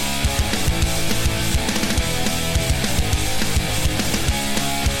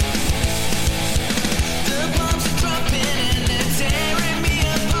 The bombs are dropping and they're tearing me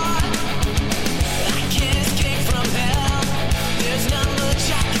apart. I can't escape from hell. There's not much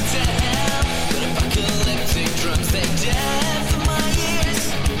I can tell, but apocalyptic drums, they death in my ears.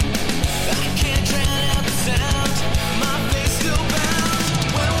 I can't drown out the sound. My face still bound.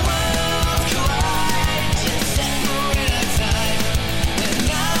 When worlds collide, separate our time, and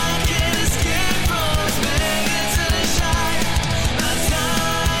I can't escape from this maggot to the shine. My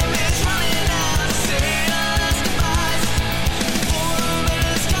time is running out, saying us goodbyes. For a minute,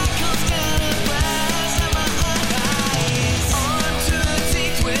 the sky comes down and blasts at my eyes. On to the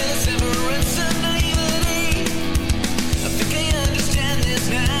teeth with severance and naivety. I think I understand this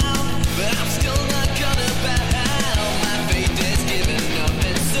now, but I'm still not gonna bow. My faith is giving up,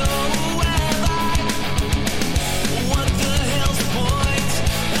 and so have I. What the hell's the point?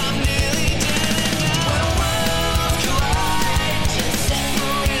 I'm nearly dead now. When worlds collide,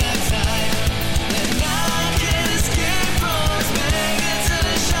 separate our time, and I can't escape from this maggot to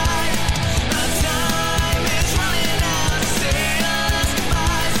the shine. My time is running out, saying us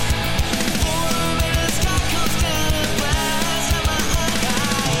goodbyes. For a minute, the sky comes down and blasts at my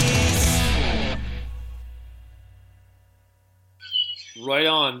eyes. Right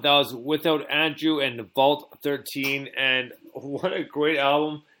on. That was Without Andrew and Vault 13. And what a great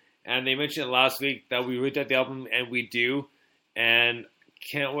album. And they mentioned it last week that we looked at the album, and we do. And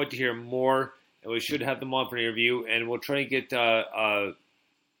can't wait to hear more. And we should have them on for an interview. And we'll try and get Summer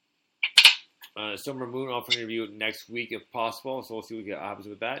Moon on for an interview next week if possible. So we'll see what happens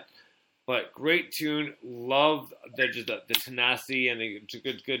with that. But great tune. Love the tenacity and the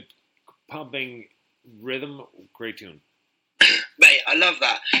good pumping rhythm. Great tune. Mate, I love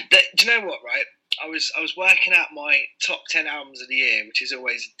that. Do you know what, right? I was working out my top 10 albums of the year, which is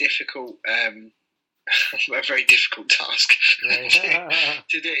always a difficult, a very difficult task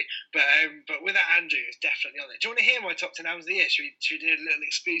to do. But without Andrew, it's definitely on there. Do you want to hear my top 10 albums of the year? Should we do a little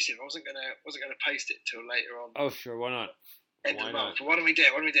exclusive? I wasn't gonna post it till later on. Oh, sure. Why not? End of Why the month. not? But why don't we do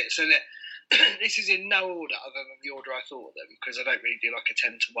it? So that this is in no order other than the order I thought of them, because I don't really do like a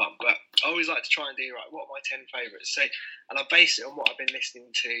 10 to 1. But I always like to try and do, right, what are my 10 favourites? So, and I base it on what I've been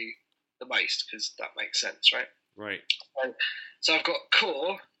listening to the most, because that makes sense, right? Right. So I've got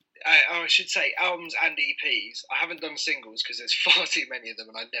core. I should say albums and EPs. I haven't done singles because there's far too many of them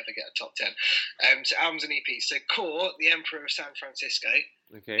and I never get a top 10. So albums and EPs. So core, The Emperor of San Francisco.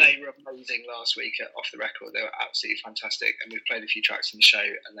 Okay. They were amazing last week at Off the Record. They were absolutely fantastic, and we've played a few tracks in the show,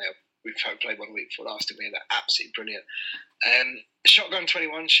 and we've played one week before last, and they're absolutely brilliant. Shotgun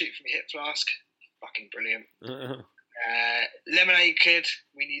 21, Shoot From Your Hip Flask, fucking brilliant. Lemonade Kid,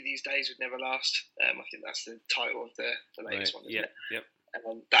 We Knew These Days Would Never Last. I think that's the title of the latest one, isn't it? Yep.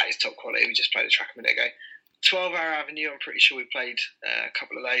 That is top quality. We just played a track a minute ago. 12 Hour Avenue, I'm pretty sure we played a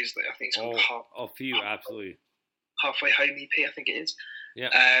couple of those. I think it's called a few, absolutely. Halfway Home EP, I think it is. Yeah.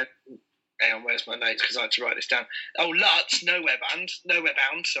 Hang on, where's my notes? Because I had to write this down. Oh, Lutz, Nowhere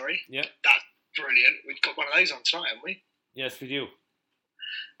Bound, sorry. Yeah. That's brilliant. We've got one of those on tonight, haven't we? Yes, we do.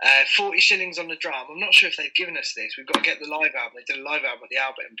 40 Shillings on the Drum. I'm not sure if they've given us this. We've got to get the live album. They did a live album at the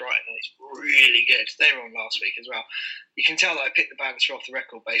Albert in Brighton, and it's really good. They were on last week as well. You can tell that I picked the bands for Off the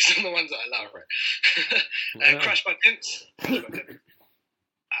Record based on the ones that I love. Right? Crushed by Pimps.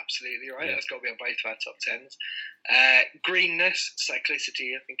 Absolutely right. Yeah. That's got to be on both of our top 10s. Greenness,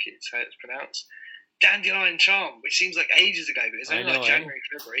 Cyclicity, I think it's how it's pronounced. Dandelion Charm, which seems like ages ago, but it's only like January,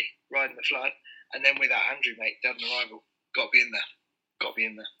 February, Riding the Flood. And then with that Andrew, mate, Dead on Arrival. Got to be in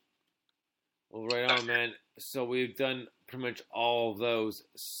there. Well, right on, man. So we've done pretty much all of those.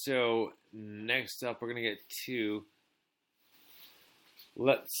 So next up, we're gonna get to.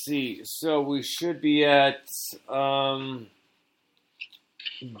 Let's see. So we should be at Gun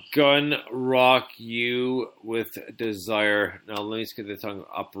Rock You with Desire. Now let me just get the song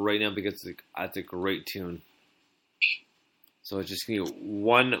up right now because that's a great tune. So just give me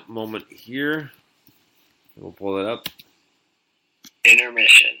one moment here. We'll pull it up.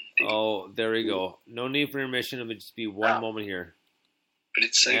 Intermission. Oh, there we go. No need for intermission. It'll just be one moment here. But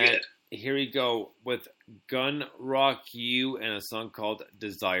it's so good. Here we go with Gun Rock You and a song called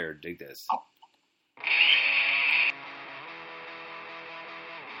Desire. Dig this.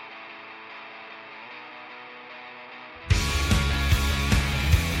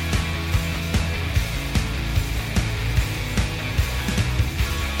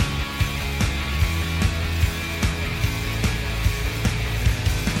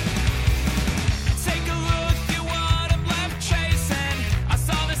 Take a look at what I'm left chasing. I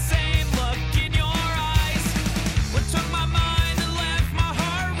saw the same look in your eyes. What took my mind and left my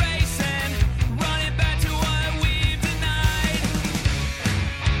heart racing, running back to what we've denied.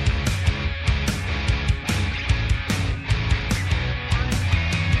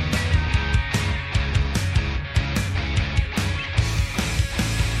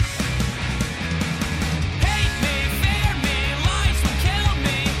 Hate me, fear me, lies will kill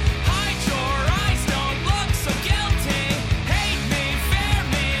me. Hide your eyes, don't look so guilty. Hate me, fear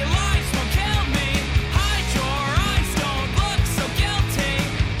me, lies will kill me. Hide your eyes, don't look so guilty.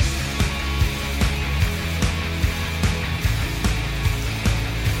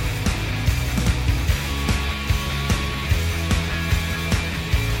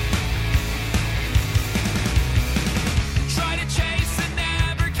 Try to chase and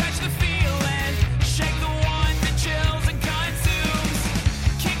never catch the feeling. Shake the one that chills and consumes.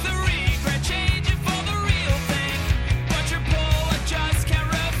 Kick the regret, change it for the real thing. But your pull, I just can't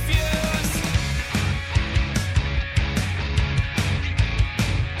refuse.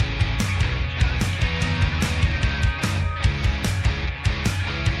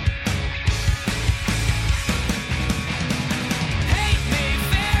 Hate me,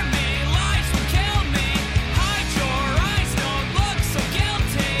 fear me, lies will kill me. Hide your eyes, don't look so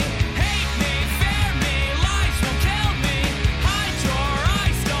guilty. Hate me, fear me, lies will kill me. Hide your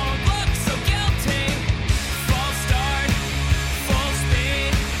eyes, don't look so guilty. False start, full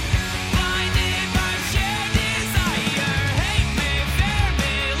speed, blinded by sheer desire. Hate me, fear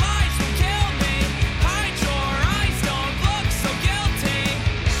me, lies will kill me. Hide your eyes, don't look so guilty.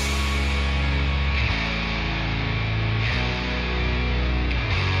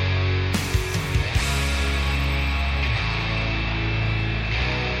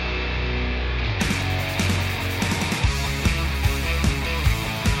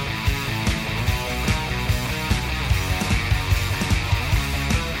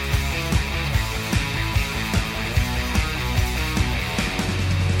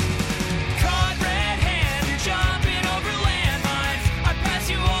 Caught red-handed, jumping over landmines. I pass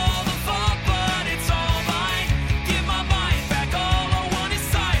you all the fault, but it's all mine. Give my mind back, all I want is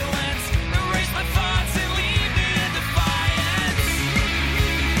silence. Erase my thoughts and leave me in defiance.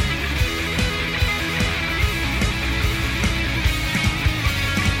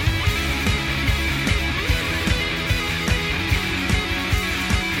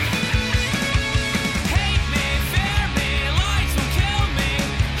 Hate me, fear me, lies will kill me.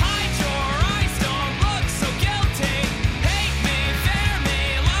 Hide your eyes, don't look so guilty. Hate me, fear me,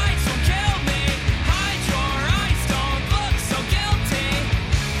 lies will kill me. Hide your eyes, don't look so guilty.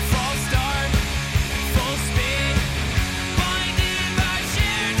 False start, full speed, blinded by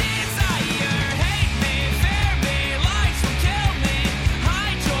sheer desire. Hate me, fear me, lies will kill me.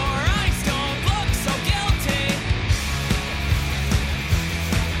 Hide your eyes, don't look so guilty.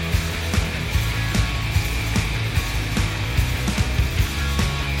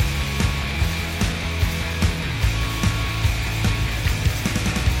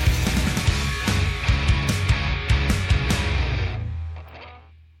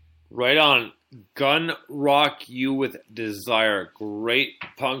 Right on. Gun Rock You with Desire. Great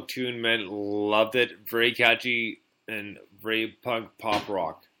punk tune, man. Loved it. Very catchy and very punk pop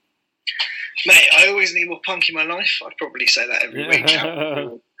rock. Mate, I always need more punk in my life. I'd probably say that every week.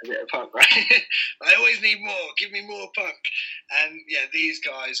 A bit of punk, right? I always need more. Give me more punk. And yeah, these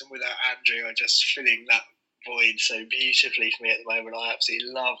guys, and without Andrew, are just filling that void so beautifully for me at the moment. I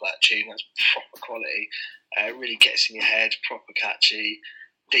absolutely love that tune. That's proper quality. It really gets in your head, proper catchy,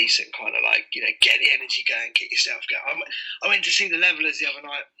 decent kind of like, you know, get the energy going, get yourself going. I went to see the Levellers the other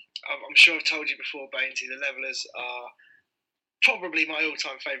night. I'm sure I've told you before, Bainesy, the Levellers are probably my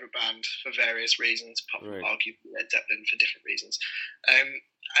all-time favourite band for various reasons, Right. arguably Led Zeppelin for different reasons. And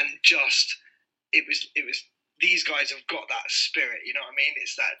just, it was these guys have got that spirit, you know what I mean?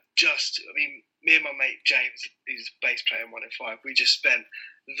 It's that me and my mate James, who's bass player in 1 in 5, we just spent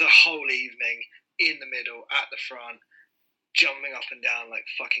the whole evening in the middle, at the front, jumping up and down like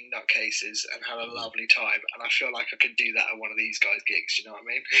fucking nutcases and had a lovely time. And I feel like I could do that at one of these guys' gigs, you know what I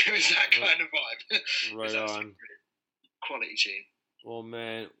mean? It was that kind of vibe. It was Right absolutely on. brilliant. Quality tune. Well,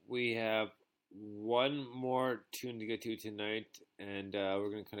 man, we have one more tune to get to tonight, and we're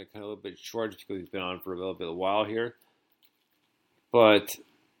going to kind of cut a little bit short just because he's been on for a little bit of a while here. But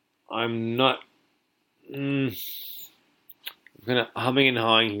I'm not. I'm kind of humming and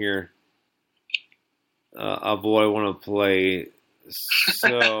hawing here of what I want to play.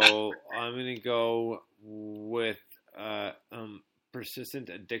 So I'm going to go with Persistent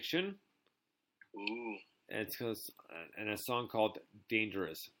Addiction. Ooh. And a song called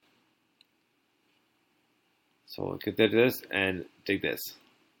Dangerous. So get to this and dig this.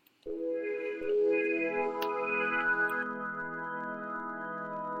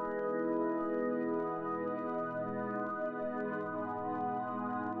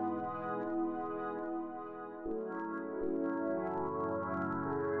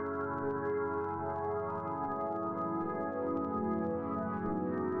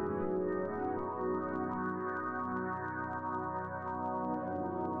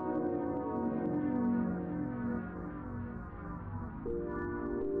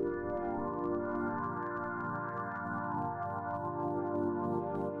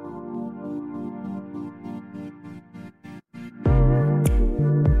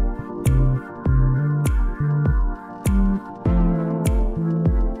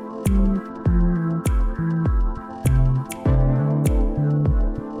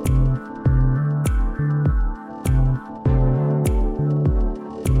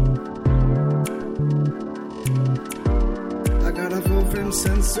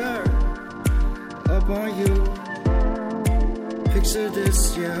 Sensor up on you. Picture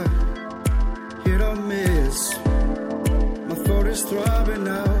this, yeah. Hit or miss. My throat is throbbing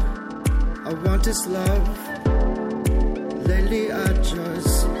now. I want this love. Lately I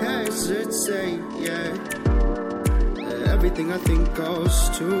just hesitate, yeah. Everything I think goes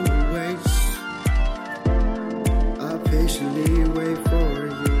to waste. I patiently wait for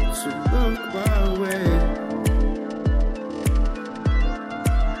you to look my way.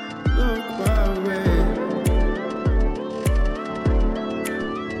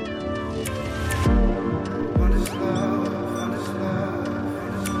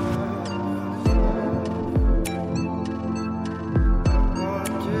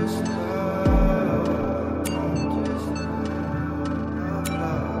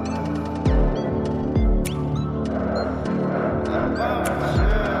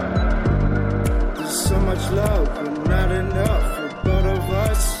 Love, but not enough for both of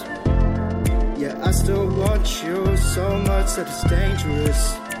us. Yeah, I still want you so much that it's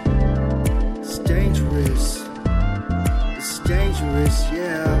dangerous. It's dangerous. It's dangerous,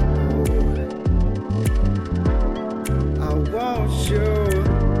 yeah. I want you.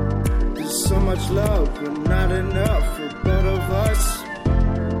 There's so much love, but not enough for both of us.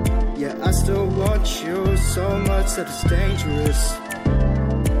 Yeah, I still want you so much that it's dangerous.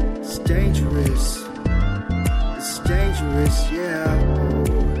 It's dangerous. Dangerous, yeah.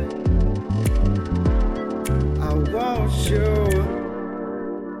 I want you.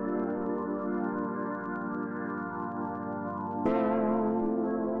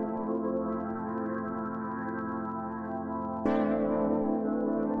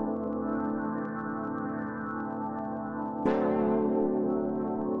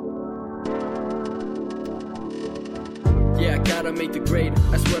 Yeah, I gotta make the grade,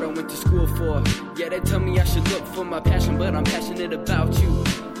 that's what I went to school for. Yeah, they tell me I should look for my passion, but I'm passionate about you.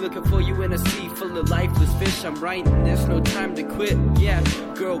 Looking for you in a sea full of lifeless fish. I'm writing, there's no time to quit. Yeah,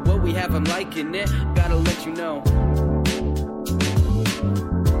 girl, what we have, I'm liking it. Gotta let you know.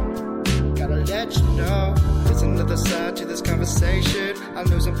 Gotta let you know. There's another side to this conversation. I'm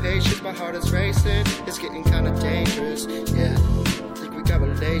losing patience, my heart is racing. It's getting kinda dangerous, yeah.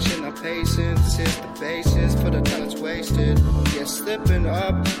 Relation, I'm patient, this is the basis for the time that's wasted. Yeah, slipping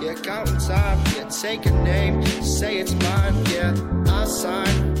up, yeah, counting time, yeah, take a name, say it's mine, yeah, I'll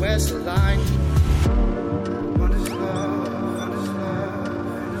sign, where's the line? What is love? What is love?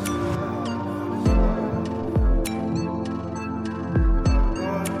 I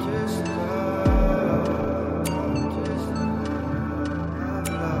want this love.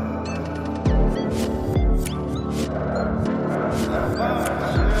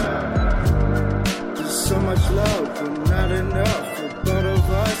 So much love, but not enough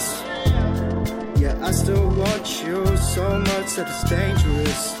much that it's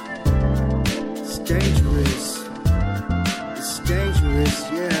dangerous. It's dangerous. It's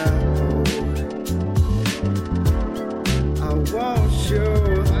dangerous, yeah. I want you.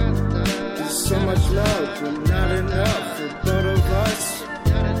 There's so much love, but not enough for both of us.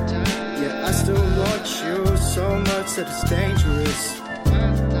 Yeah, I still want you so much that it's dangerous.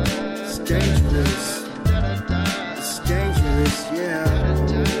 It's dangerous. It's dangerous, yeah.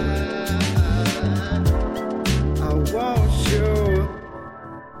 I want you.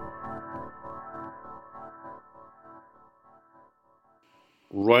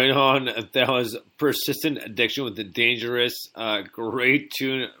 Right on. That was Persistent Addiction with the Dangerous. Great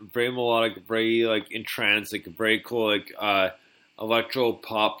tune, very melodic, very like entranced, like very cool, like electro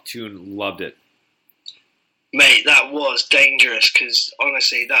pop tune. Loved it. Mate, that was dangerous because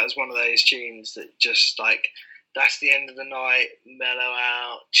honestly, that was one of those tunes that just like, that's the end of the night, mellow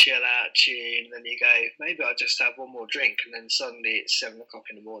out, chill out tune. And then you go, maybe I'll just have one more drink. And then suddenly it's 7 o'clock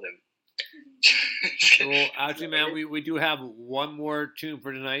in the morning. Well, actually, man, we do have one more tune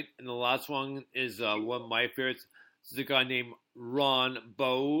for tonight. And the last one is one of my favorites. This is a guy named Ron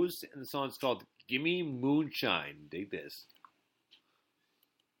Bowes. And the song's called Gimme Moonshine. Dig this.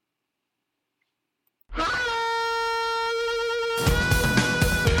 I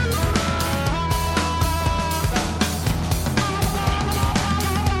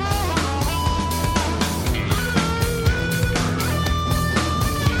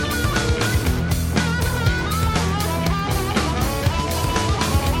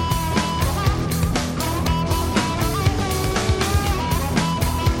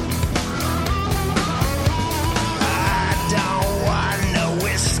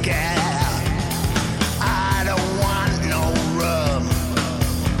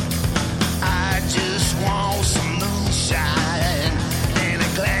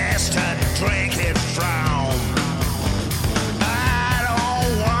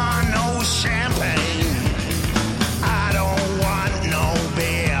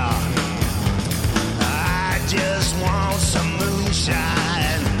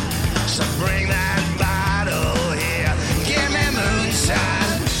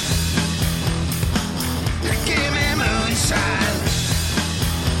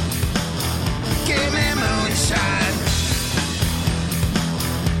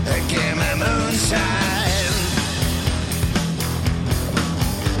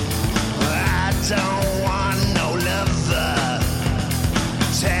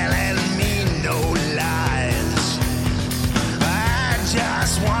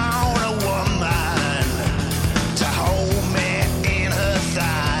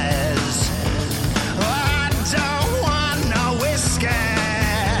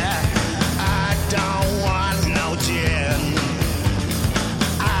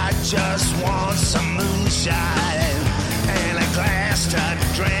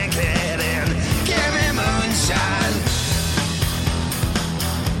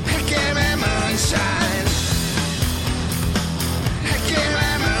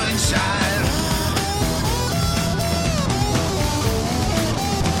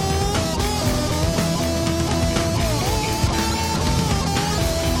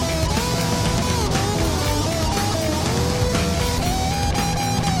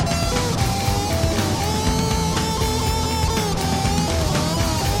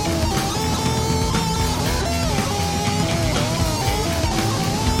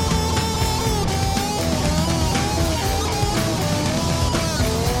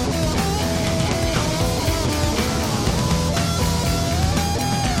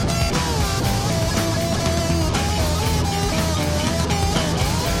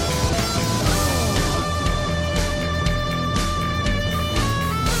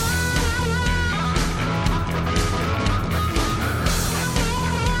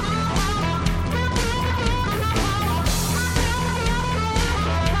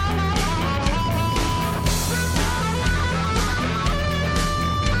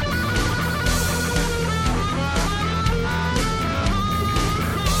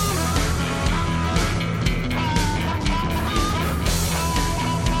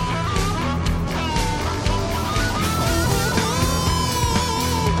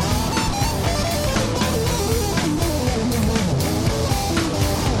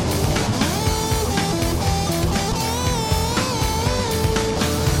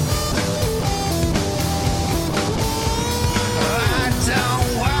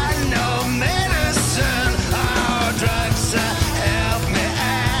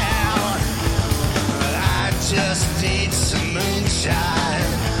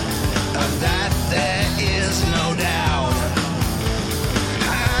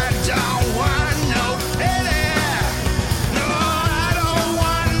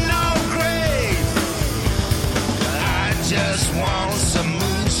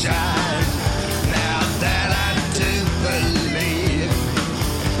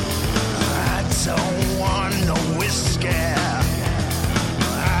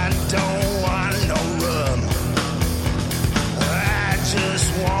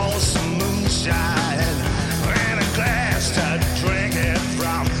just want some moonshine and a glass to drink it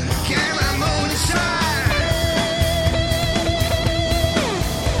from. Give me moonshine.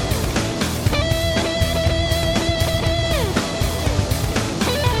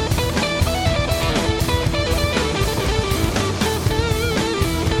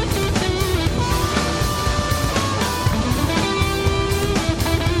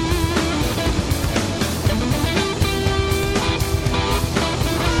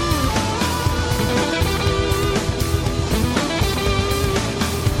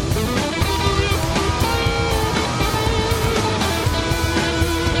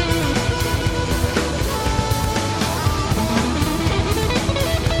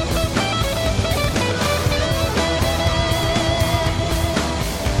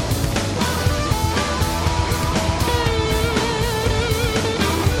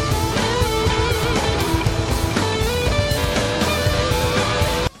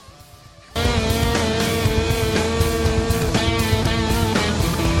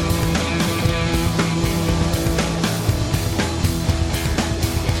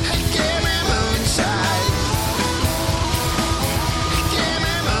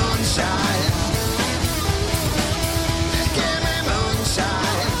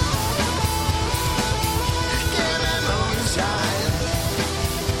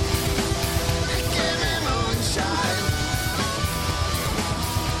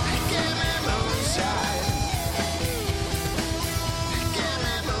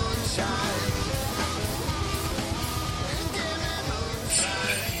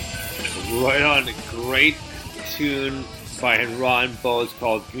 Right on. Great tune by Ron Bowes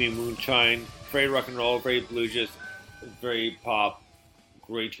called Give Me Moonshine. Very rock and roll, very blues, just very pop.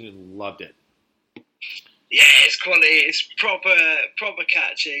 Great tune. Loved it. Yeah, it's quality. It's proper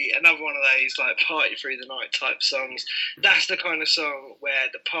catchy. Another one of those like party through the night type songs. That's the kind of song where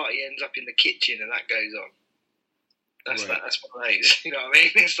the party ends up in the kitchen and that goes on. That's Right. that's one of those. You know what I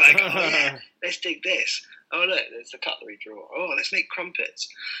mean? It's like, oh yeah, let's dig this. Oh look, there's the cutlery drawer. Oh, let's make crumpets.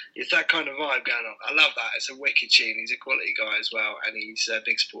 It's that kind of vibe going on. I love that. It's a wicked tune. He's a quality guy as well, and he's a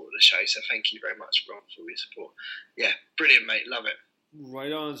big supporter of the show. So thank you very much, Ron, for your support. Yeah, brilliant, mate. Love it.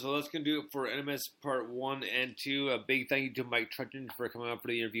 Right on. So that's going to do it for NMS Part 1 and 2. A big thank you to Mike Truncheon for coming out for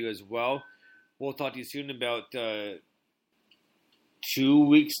the interview as well. We'll talk to you soon about 2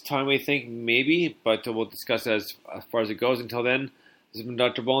 weeks' time, I think, maybe. But we'll discuss it as far as it goes. Until then, this has been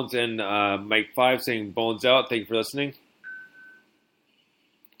Dr. Bones and Mike 5 saying Bones out. Thank you for listening.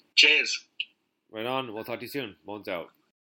 Cheers. Right on. We'll talk to you soon. Bones out.